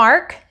want to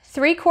mark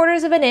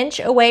 3/4 inch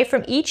away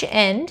from each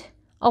end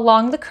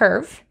along the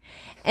curve.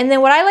 And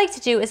then what I like to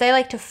do is I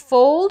like to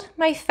fold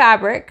my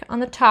fabric on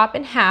the top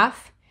in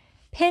half,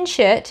 pinch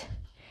it,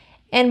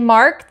 and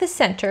mark the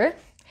center.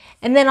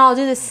 And then I'll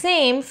do the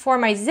same for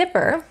my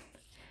zipper.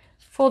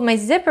 Fold my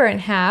zipper in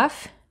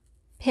half,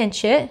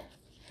 pinch it,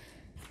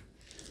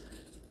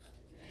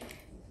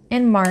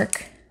 and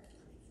mark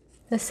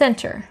the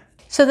center.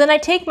 So then I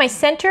take my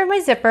center of my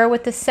zipper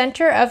with the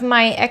center of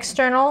my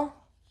external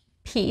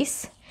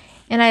piece,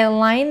 and I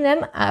line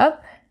them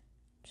up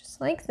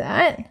just like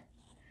that.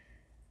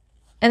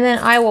 And then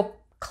I will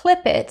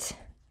clip it,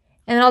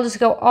 and then I'll just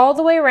go all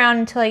the way around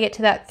until I get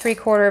to that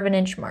 3/4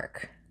 inch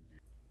mark.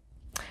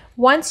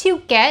 Once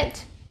you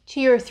get to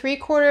your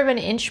 3/4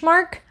 inch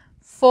mark,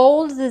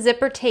 fold the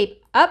zipper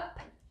tape up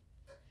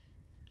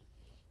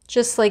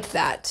just like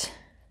that.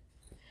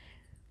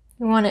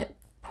 You want it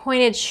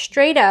pointed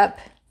straight up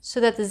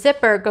so that the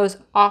zipper goes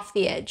off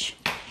the edge.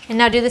 And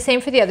now do the same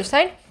for the other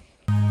side.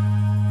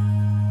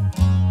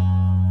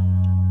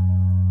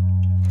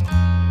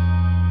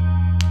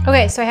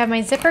 Okay, so I have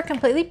my zipper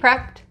completely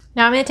prepped.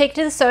 Now I'm going to take it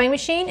to the sewing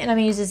machine, and I'm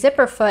going to use a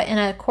zipper foot and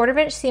a 1/4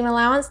 inch seam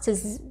allowance to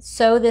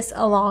sew this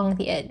along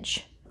the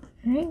edge.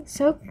 All right,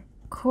 so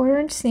 1/4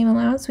 inch seam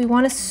allowance. We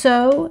want to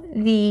sew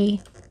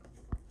the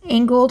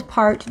angled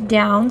part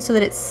down so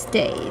that it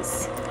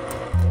stays.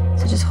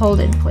 So just hold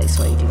it in place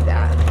while you do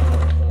that.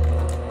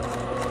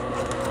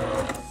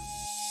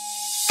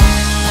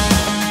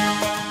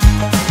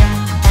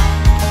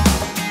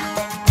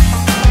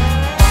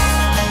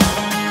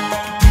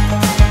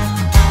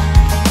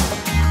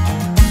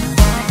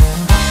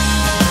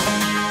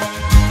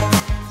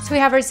 So we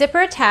have our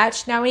zipper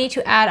attached. Now we need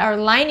to add our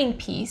lining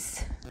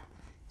piece.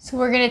 So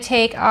we're going to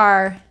take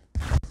our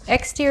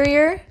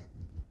exterior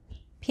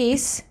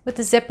piece with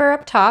the zipper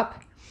up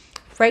top,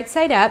 right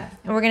side up,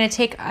 and we're going to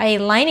take a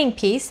lining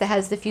piece that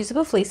has the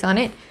fusible fleece on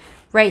it,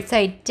 right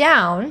side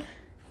down,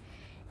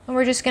 and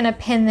we're just going to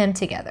pin them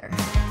together.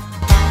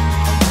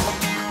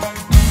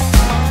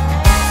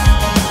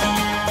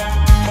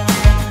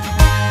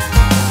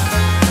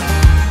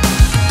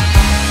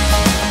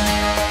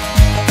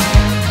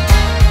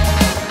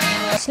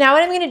 So So now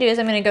what I'm going to do is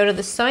I'm going to go to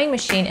the sewing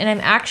machine and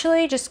I'm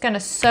actually just going to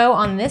sew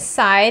on this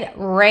side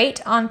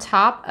right on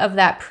top of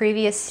that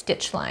previous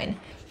stitch line.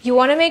 You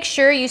want to make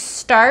sure you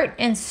start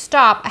and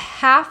stop a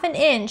 ½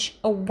 inch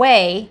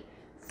away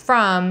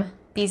from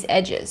these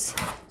edges.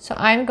 So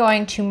I'm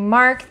going to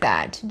mark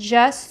that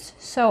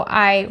just so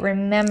I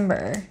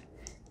remember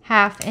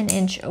 ½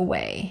 inch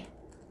away.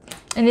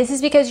 And this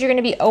is because you're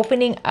going to be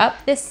opening up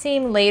this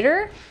seam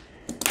later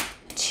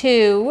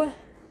to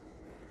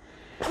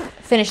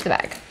finish the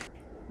bag.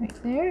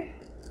 Right there.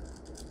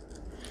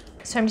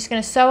 So I'm just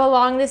going to sew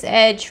along this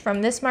edge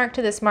from this mark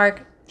to this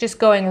mark, just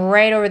going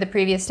right over the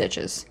previous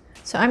stitches.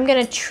 So I'm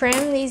going to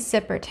trim these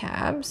zipper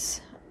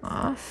tabs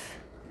off.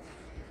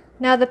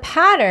 Now the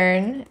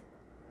pattern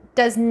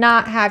does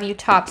not have you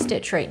top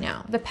stitch right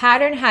now. The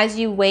pattern has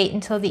you wait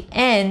until the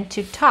end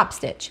to top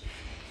stitch.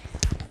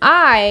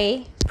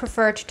 I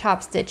prefer to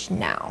top stitch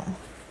now.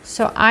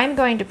 So I'm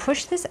going to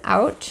push this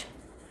out,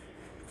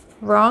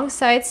 wrong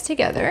sides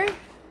together,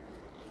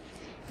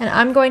 and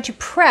I'm going to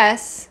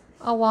press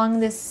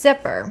along this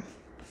zipper.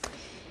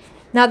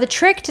 Now the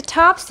trick to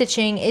top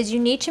stitching is you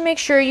need to make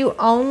sure you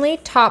only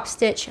top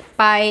stitch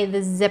by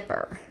the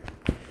zipper,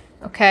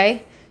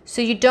 okay?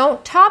 So you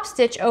don't top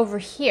stitch over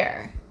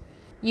here.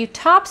 You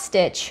top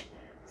stitch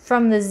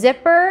from the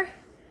zipper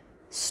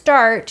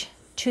start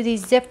to the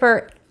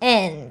zipper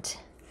end.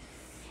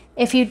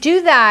 If you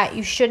do that,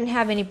 you shouldn't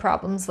have any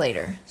problems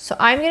later. So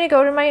I'm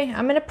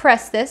gonna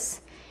press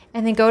this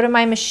and then go to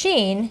my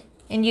machine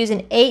and use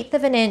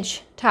 1/8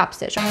 inch top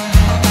stitch. All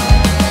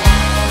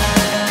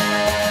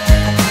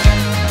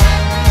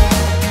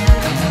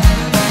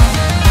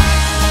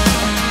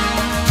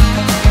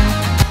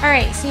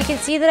right, so you can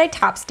see that I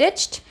top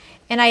stitched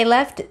and I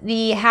left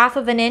the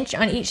 ½ inch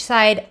on each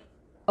side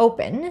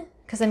open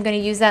because I'm going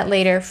to use that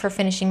later for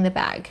finishing the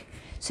bag.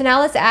 So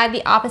now let's add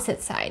the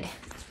opposite side.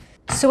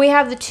 So we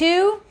have the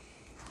two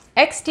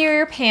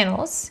exterior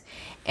panels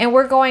and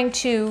we're going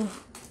to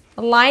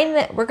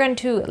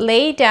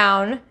lay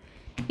down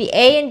the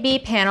A and B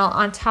panel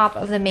on top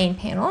of the main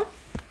panel.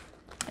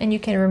 And you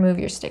can remove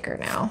your sticker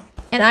now.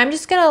 And I'm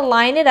just going to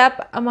line it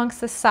up amongst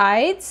the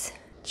sides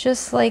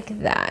just like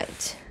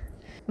that.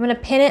 I'm going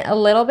to pin it a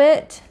little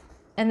bit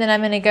and then I'm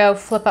going to go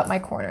flip up my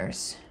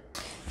corners.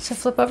 So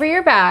flip over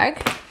your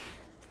bag.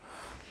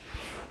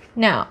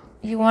 Now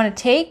you want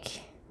to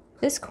take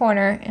this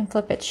corner and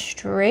flip it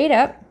straight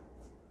up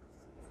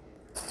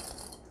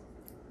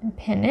and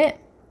pin it.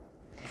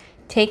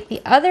 Take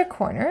the other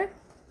corner,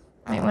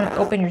 you might want to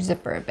open your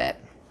zipper a bit,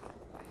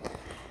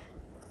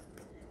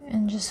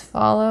 and just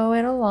follow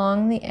it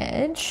along the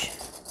edge.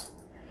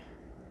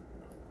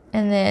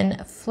 And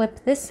then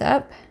flip this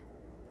up,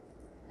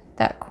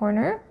 that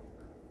corner.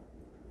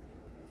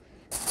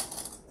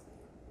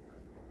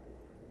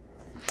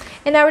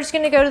 And now we're just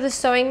going to go to the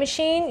sewing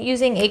machine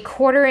using a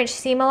 1/4 inch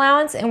seam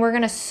allowance and we're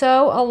going to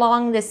sew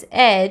along this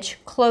edge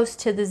close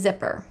to the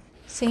zipper.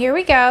 So here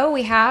we go.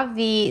 We have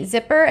the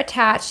zipper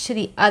attached to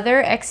the other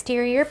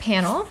exterior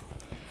panel.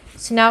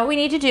 So now what we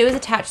need to do is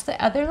attach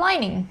the other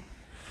lining.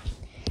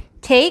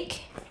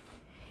 Take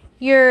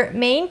your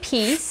main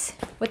piece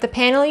with the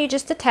panel you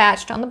just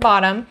attached on the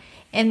bottom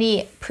and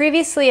the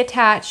previously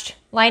attached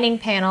lining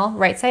panel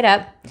right side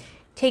up.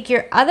 Take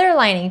your other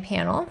lining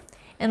panel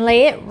and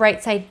lay it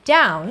right side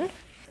down.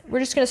 We're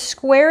just going to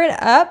square it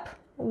up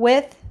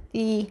with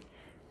the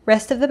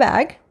rest of the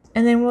bag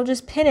and then we'll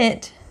just pin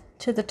it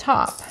to the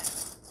top.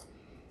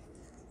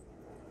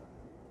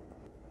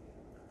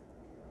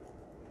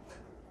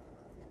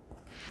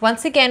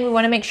 Once again, we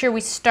want to make sure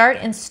we start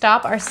and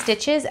stop our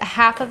stitches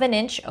 ½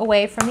 inch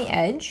away from the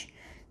edge.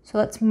 So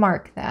let's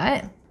mark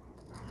that.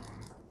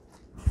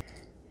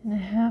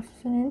 And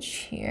 ½ inch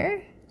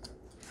here.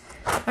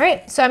 All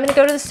right, so I'm going to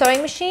go to the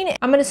sewing machine.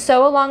 I'm going to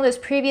sew along those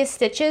previous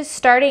stitches,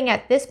 starting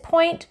at this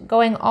point,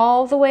 going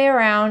all the way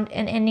around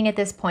and ending at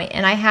this point.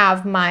 And I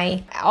have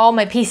all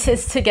my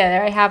pieces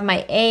together. I have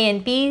my A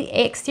and B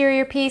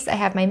exterior piece, I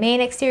have my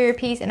main exterior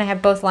piece, and I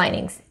have both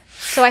linings.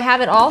 So I have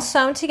it all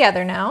sewn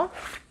together now.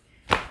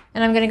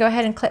 And I'm going to go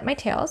ahead and clip my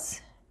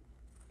tails.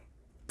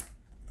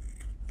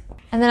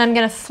 And then I'm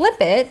going to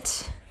flip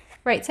it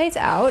right sides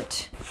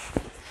out.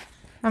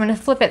 I'm going to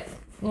flip it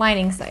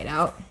lining side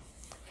out.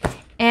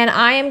 And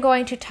I am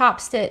going to top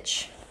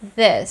stitch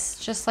this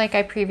just like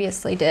I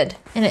previously did.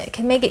 And it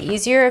can make it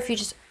easier if you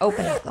just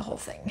open up the whole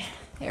thing.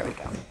 There we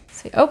go.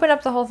 So we open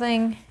up the whole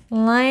thing,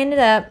 line it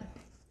up,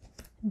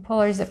 and pull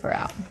our zipper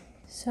out.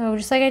 So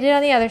just like I did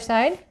on the other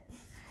side,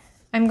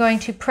 I'm going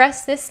to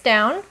press this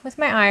down with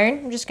my iron.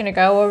 I'm just going to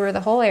go over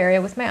the whole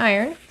area with my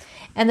iron.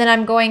 And then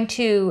I'm going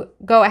to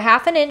go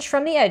 ½ inch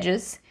from the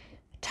edges,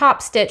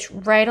 top stitch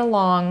right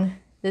along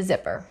the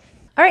zipper.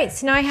 All right,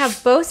 so now I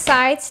have both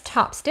sides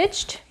top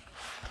stitched.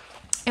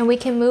 And we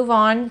can move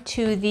on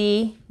to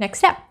the next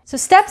step. So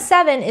step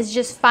 7 is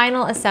just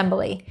final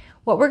assembly.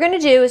 What we're going to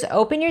do is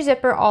open your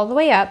zipper all the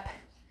way up,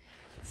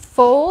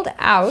 fold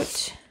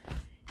out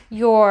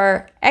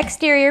your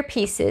exterior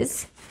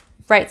pieces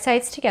right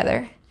sides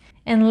together,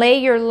 and lay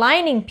your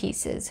lining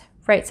pieces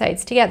right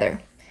sides together.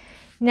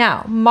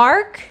 Now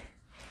mark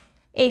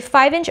a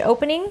 5-inch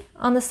opening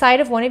on the side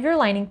of one of your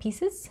lining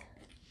pieces.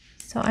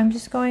 So I'm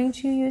just going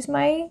to use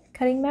my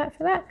cutting mat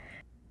for that.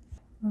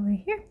 Over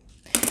here.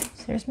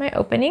 So there's my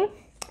opening.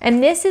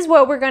 And this is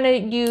what we're going to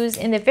use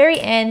in the very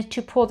end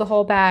to pull the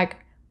whole bag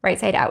right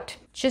side out.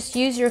 Just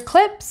use your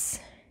clips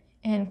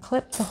and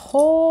clip the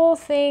whole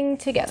thing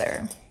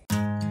together.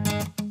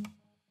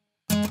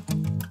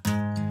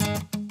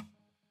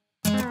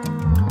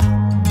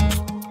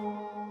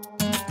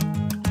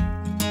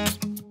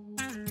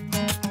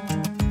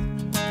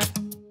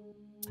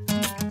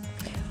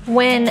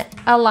 When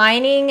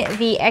aligning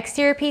the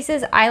exterior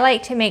pieces, I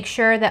like to make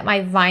sure that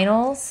my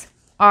vinyls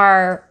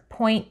are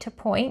point to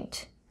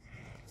point.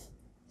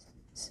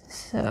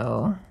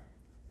 So,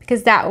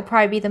 because that will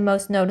probably be the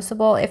most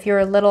noticeable. If you're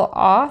a little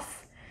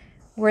off,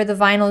 where the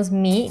vinyls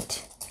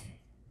meet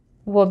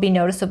will be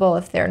noticeable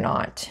if they're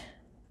not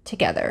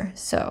together.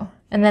 So,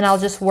 and then I'll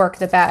just work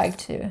the bag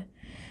to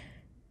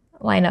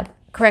line up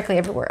correctly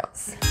everywhere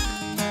else.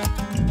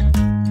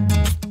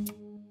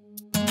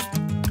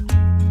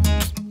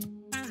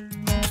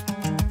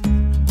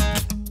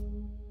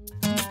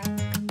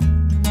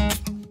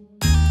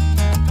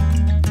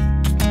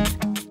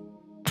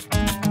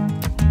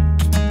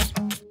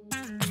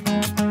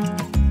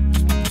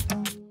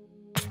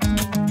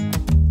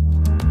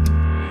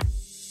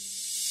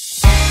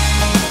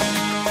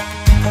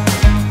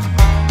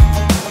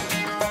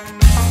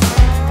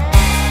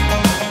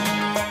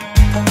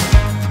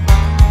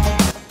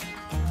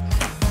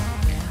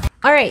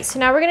 All right, so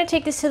now we're gonna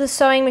take this to the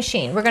sewing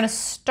machine. We're gonna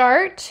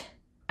start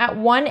at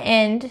one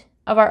end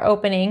of our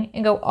opening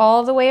and go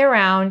all the way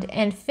around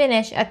and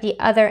finish at the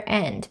other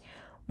end.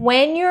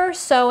 When you're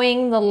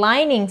sewing the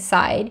lining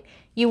side,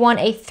 you want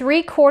a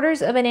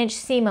 3/4 of an inch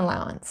seam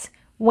allowance.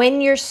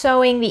 When you're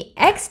sewing the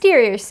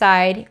exterior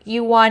side,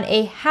 you want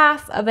a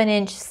 1/2 of an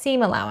inch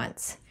seam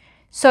allowance.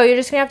 So you're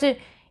just gonna have to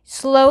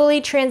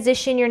slowly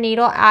transition your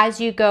needle as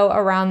you go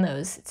around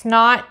those. It's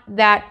not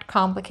that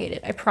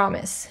complicated, I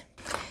promise.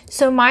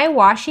 So my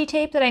washi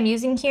tape that I'm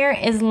using here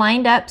is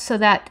lined up so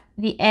that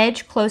the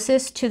edge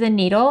closest to the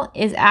needle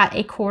is at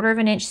a 1/4 of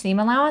an inch seam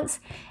allowance,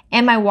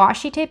 and my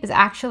washi tape is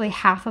actually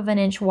 1/2 of an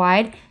inch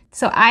wide.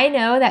 So I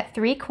know that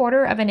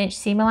 3/4 of an inch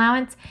seam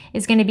allowance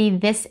is going to be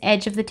this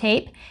edge of the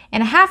tape,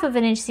 and a 1/2 of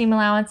an inch seam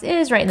allowance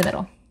is right in the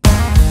middle.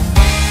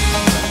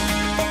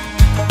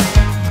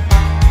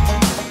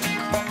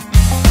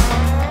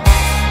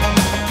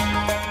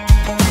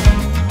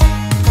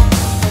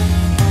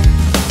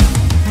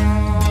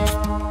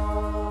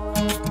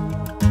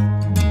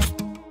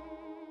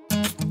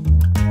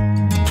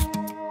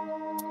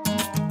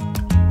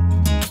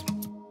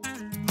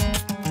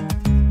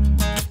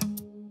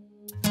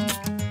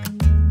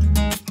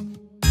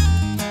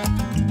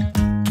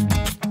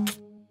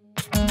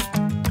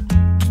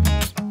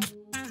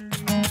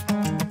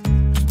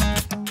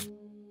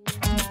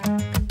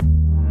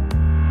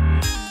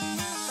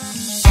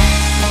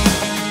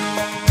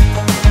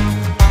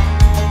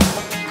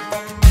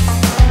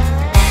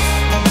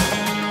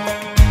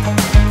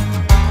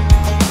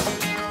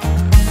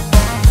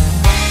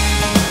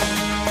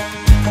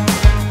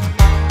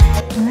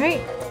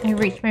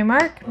 Reach my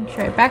mark, make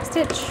sure I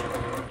backstitch.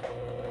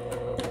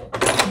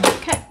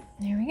 Okay,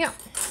 there we go.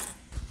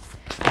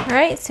 All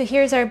right, so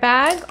here's our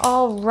bag,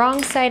 all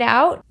wrong side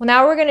out. Well,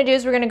 now what we're gonna do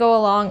is we're gonna go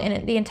along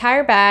in the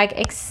entire bag,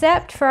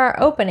 except for our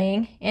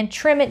opening, and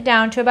trim it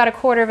down to about a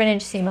 1/4 of an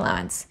inch seam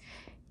allowance.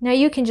 Now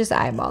you can just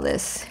eyeball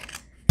this.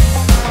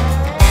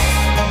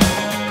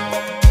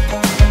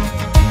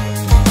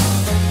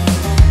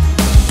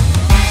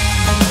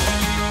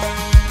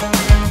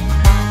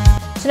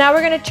 So now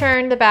we're gonna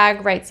turn the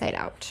bag right side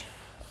out.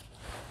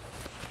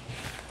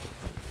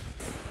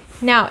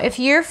 Now, if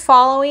you're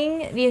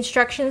following the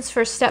instructions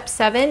for step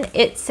 7,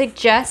 it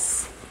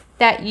suggests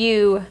that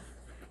you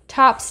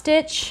top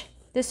stitch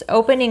this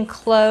opening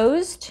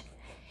closed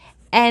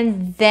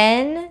and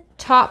then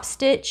top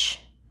stitch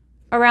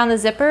around the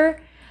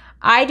zipper.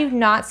 I do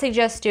not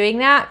suggest doing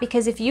that,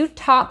 because if you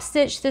top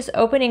stitch this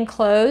opening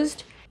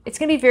closed, it's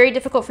gonna be very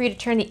difficult for you to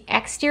turn the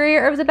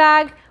exterior of the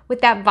bag with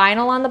that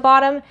vinyl on the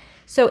bottom.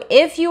 So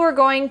if you are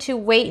going to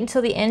wait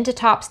until the end to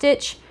top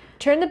stitch,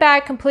 turn the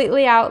bag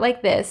completely out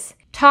like this,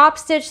 top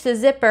stitch the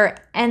zipper,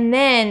 and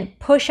then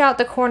push out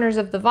the corners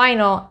of the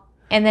vinyl,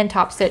 and then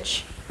top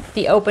stitch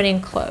the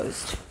opening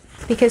closed.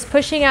 Because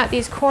pushing out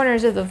these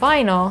corners of the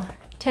vinyl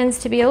tends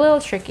to be a little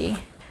tricky.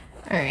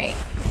 All right,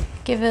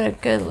 give it a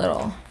good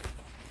little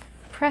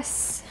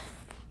press.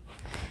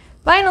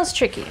 Vinyl's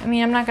tricky. I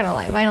mean, I'm not gonna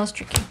lie, vinyl's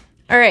tricky.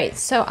 All right,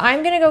 so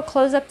I'm gonna go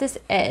close up this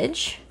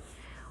edge.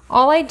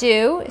 All I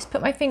do is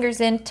put my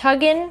fingers in,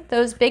 tug in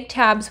those big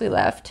tabs we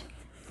left,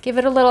 give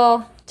it a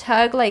little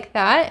tug like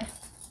that,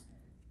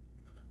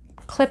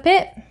 clip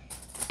it,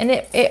 and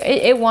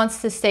it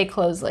wants to stay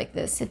closed like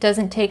this. It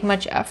doesn't take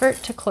much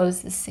effort to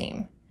close the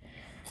seam.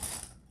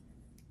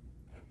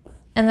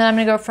 And then I'm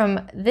gonna go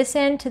from this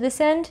end to this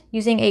end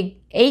using a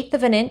 1/8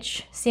 of an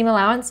inch seam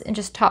allowance and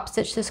just top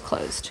stitch this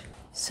closed.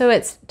 So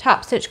it's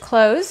top stitch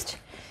closed.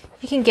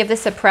 You can give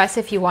this a press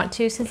if you want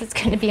to, since it's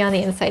gonna be on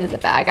the inside of the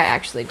bag. I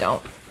actually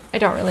don't. I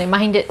don't really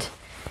mind it.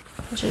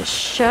 Just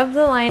shove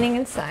the lining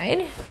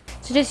inside.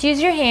 So just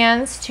use your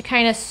hands to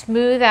kind of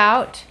smooth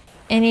out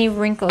any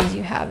wrinkles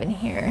you have in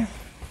here.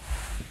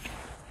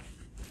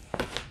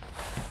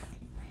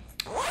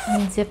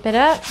 And zip it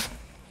up.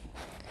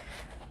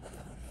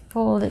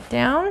 Fold it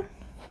down.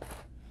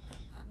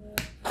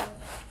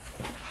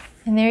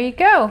 And there you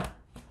go.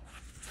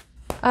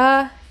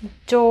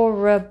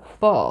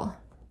 Adorable.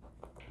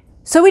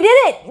 So we did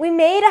it. We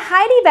made a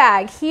Heidi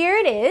bag. Here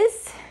it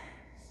is.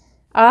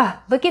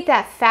 Look at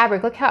that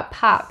fabric. Look how it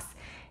pops.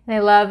 And I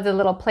love the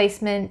little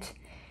placement.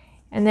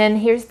 And then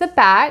here's the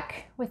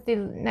back with the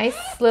nice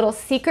little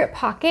secret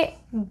pocket.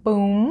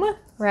 Boom,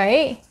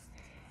 right?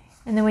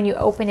 And then when you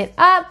open it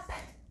up,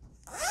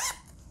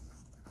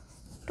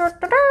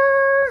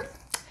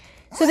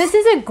 so this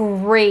is a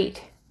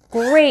great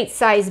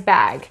size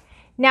bag.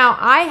 Now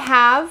I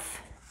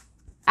have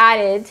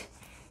added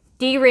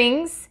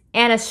D-rings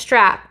and a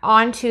strap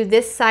onto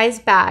this size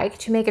bag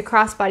to make a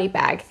crossbody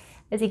bag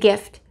as a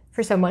gift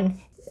for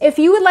someone. If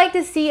you would like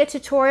to see a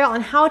tutorial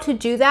on how to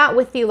do that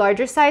with the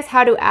larger size,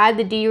 how to add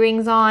the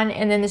D-rings on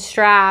and then the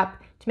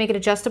strap to make it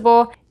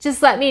adjustable,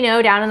 just let me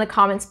know down in the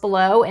comments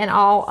below and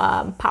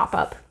I'll pop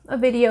up a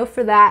video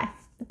for that.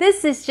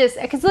 This is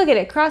just, because look at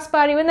it,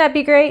 crossbody, wouldn't that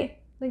be great?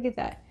 Look at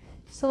that,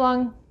 so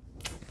long.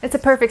 It's a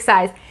perfect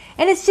size.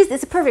 And it's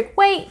a perfect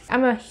weight.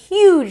 I'm a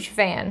huge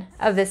fan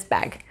of this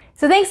bag.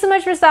 So thanks so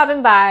much for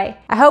stopping by.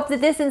 I hope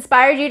that this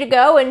inspired you to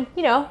go and,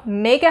 you know,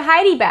 make a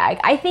Heidi bag.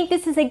 I think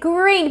this is a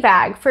great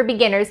bag for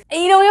beginners.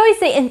 You know, we always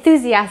say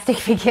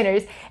enthusiastic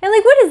beginners. And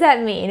like, what does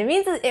that mean? It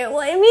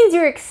means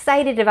you're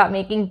excited about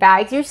making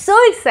bags. You're so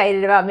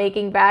excited about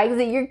making bags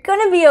that you're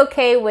gonna be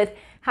okay with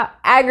how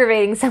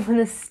aggravating some of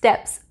the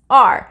steps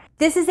are.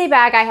 This is a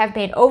bag I have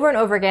made over and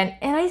over again,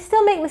 and I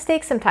still make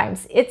mistakes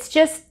sometimes. It's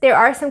just, there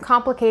are some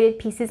complicated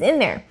pieces in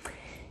there.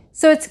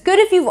 So it's good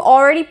if you've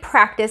already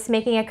practiced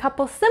making a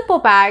couple simple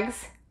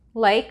bags,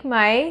 like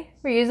my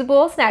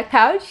reusable snack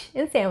pouch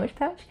and sandwich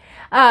pouch,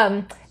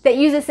 that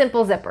use a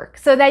simple zipper,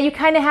 so that you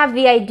kind of have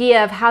the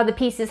idea of how the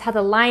pieces, how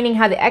the lining,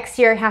 how the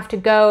exterior have to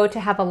go to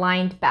have a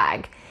lined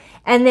bag.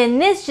 And then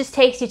this just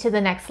takes you to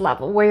the next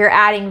level, where you're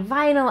adding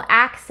vinyl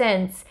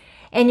accents,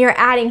 and you're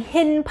adding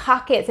hidden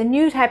pockets, a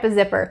new type of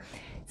zipper.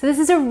 So this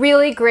is a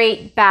really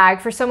great bag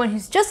for someone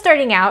who's just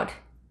starting out,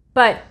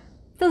 but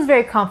feels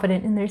very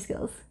confident in their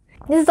skills.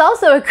 This is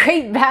also a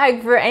great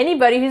bag for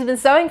anybody who's been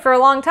sewing for a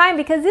long time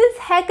because it's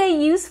hecka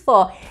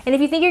useful. And if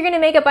you think you're gonna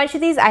make a bunch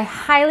of these, I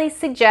highly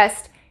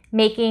suggest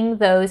making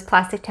those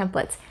plastic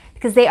templates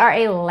because they are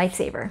a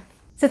lifesaver.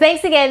 So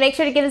thanks again. Make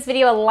sure to give this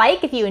video a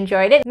like if you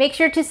enjoyed it. Make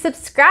sure to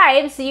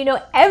subscribe so you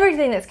know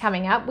everything that's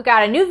coming up. We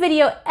got a new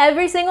video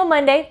every single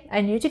Monday,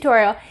 a new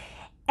tutorial.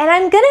 And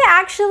I'm gonna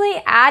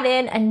actually add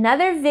in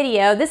another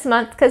video this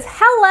month because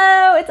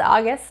hello, it's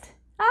August.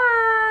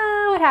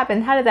 What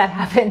happened? How did that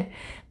happen?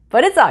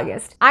 But it's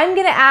August. I'm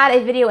gonna add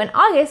a video in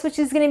August, which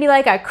is gonna be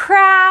like a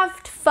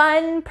craft,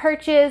 fun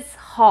purchase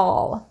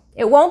haul.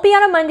 It won't be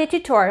on a Monday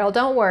tutorial,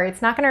 don't worry.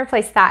 It's not gonna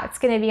replace that. It's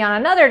gonna be on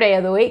another day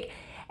of the week.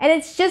 And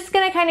it's just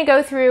gonna kind of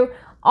go through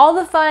all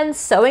the fun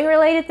sewing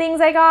related things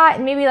I got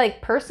and maybe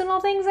like personal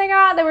things I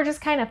got that were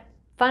just kind of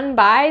fun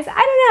buys. I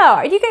don't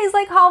know. Do you guys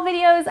like haul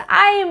videos?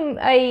 I'm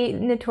a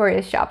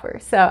notorious shopper,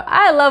 so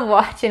I love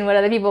watching what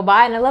other people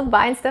buy and I love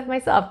buying stuff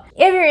myself.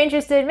 If you're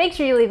interested, make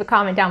sure you leave a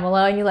comment down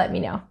below and you let me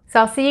know.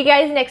 So I'll see you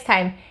guys next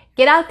time.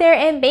 Get out there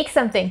and make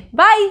something.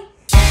 Bye!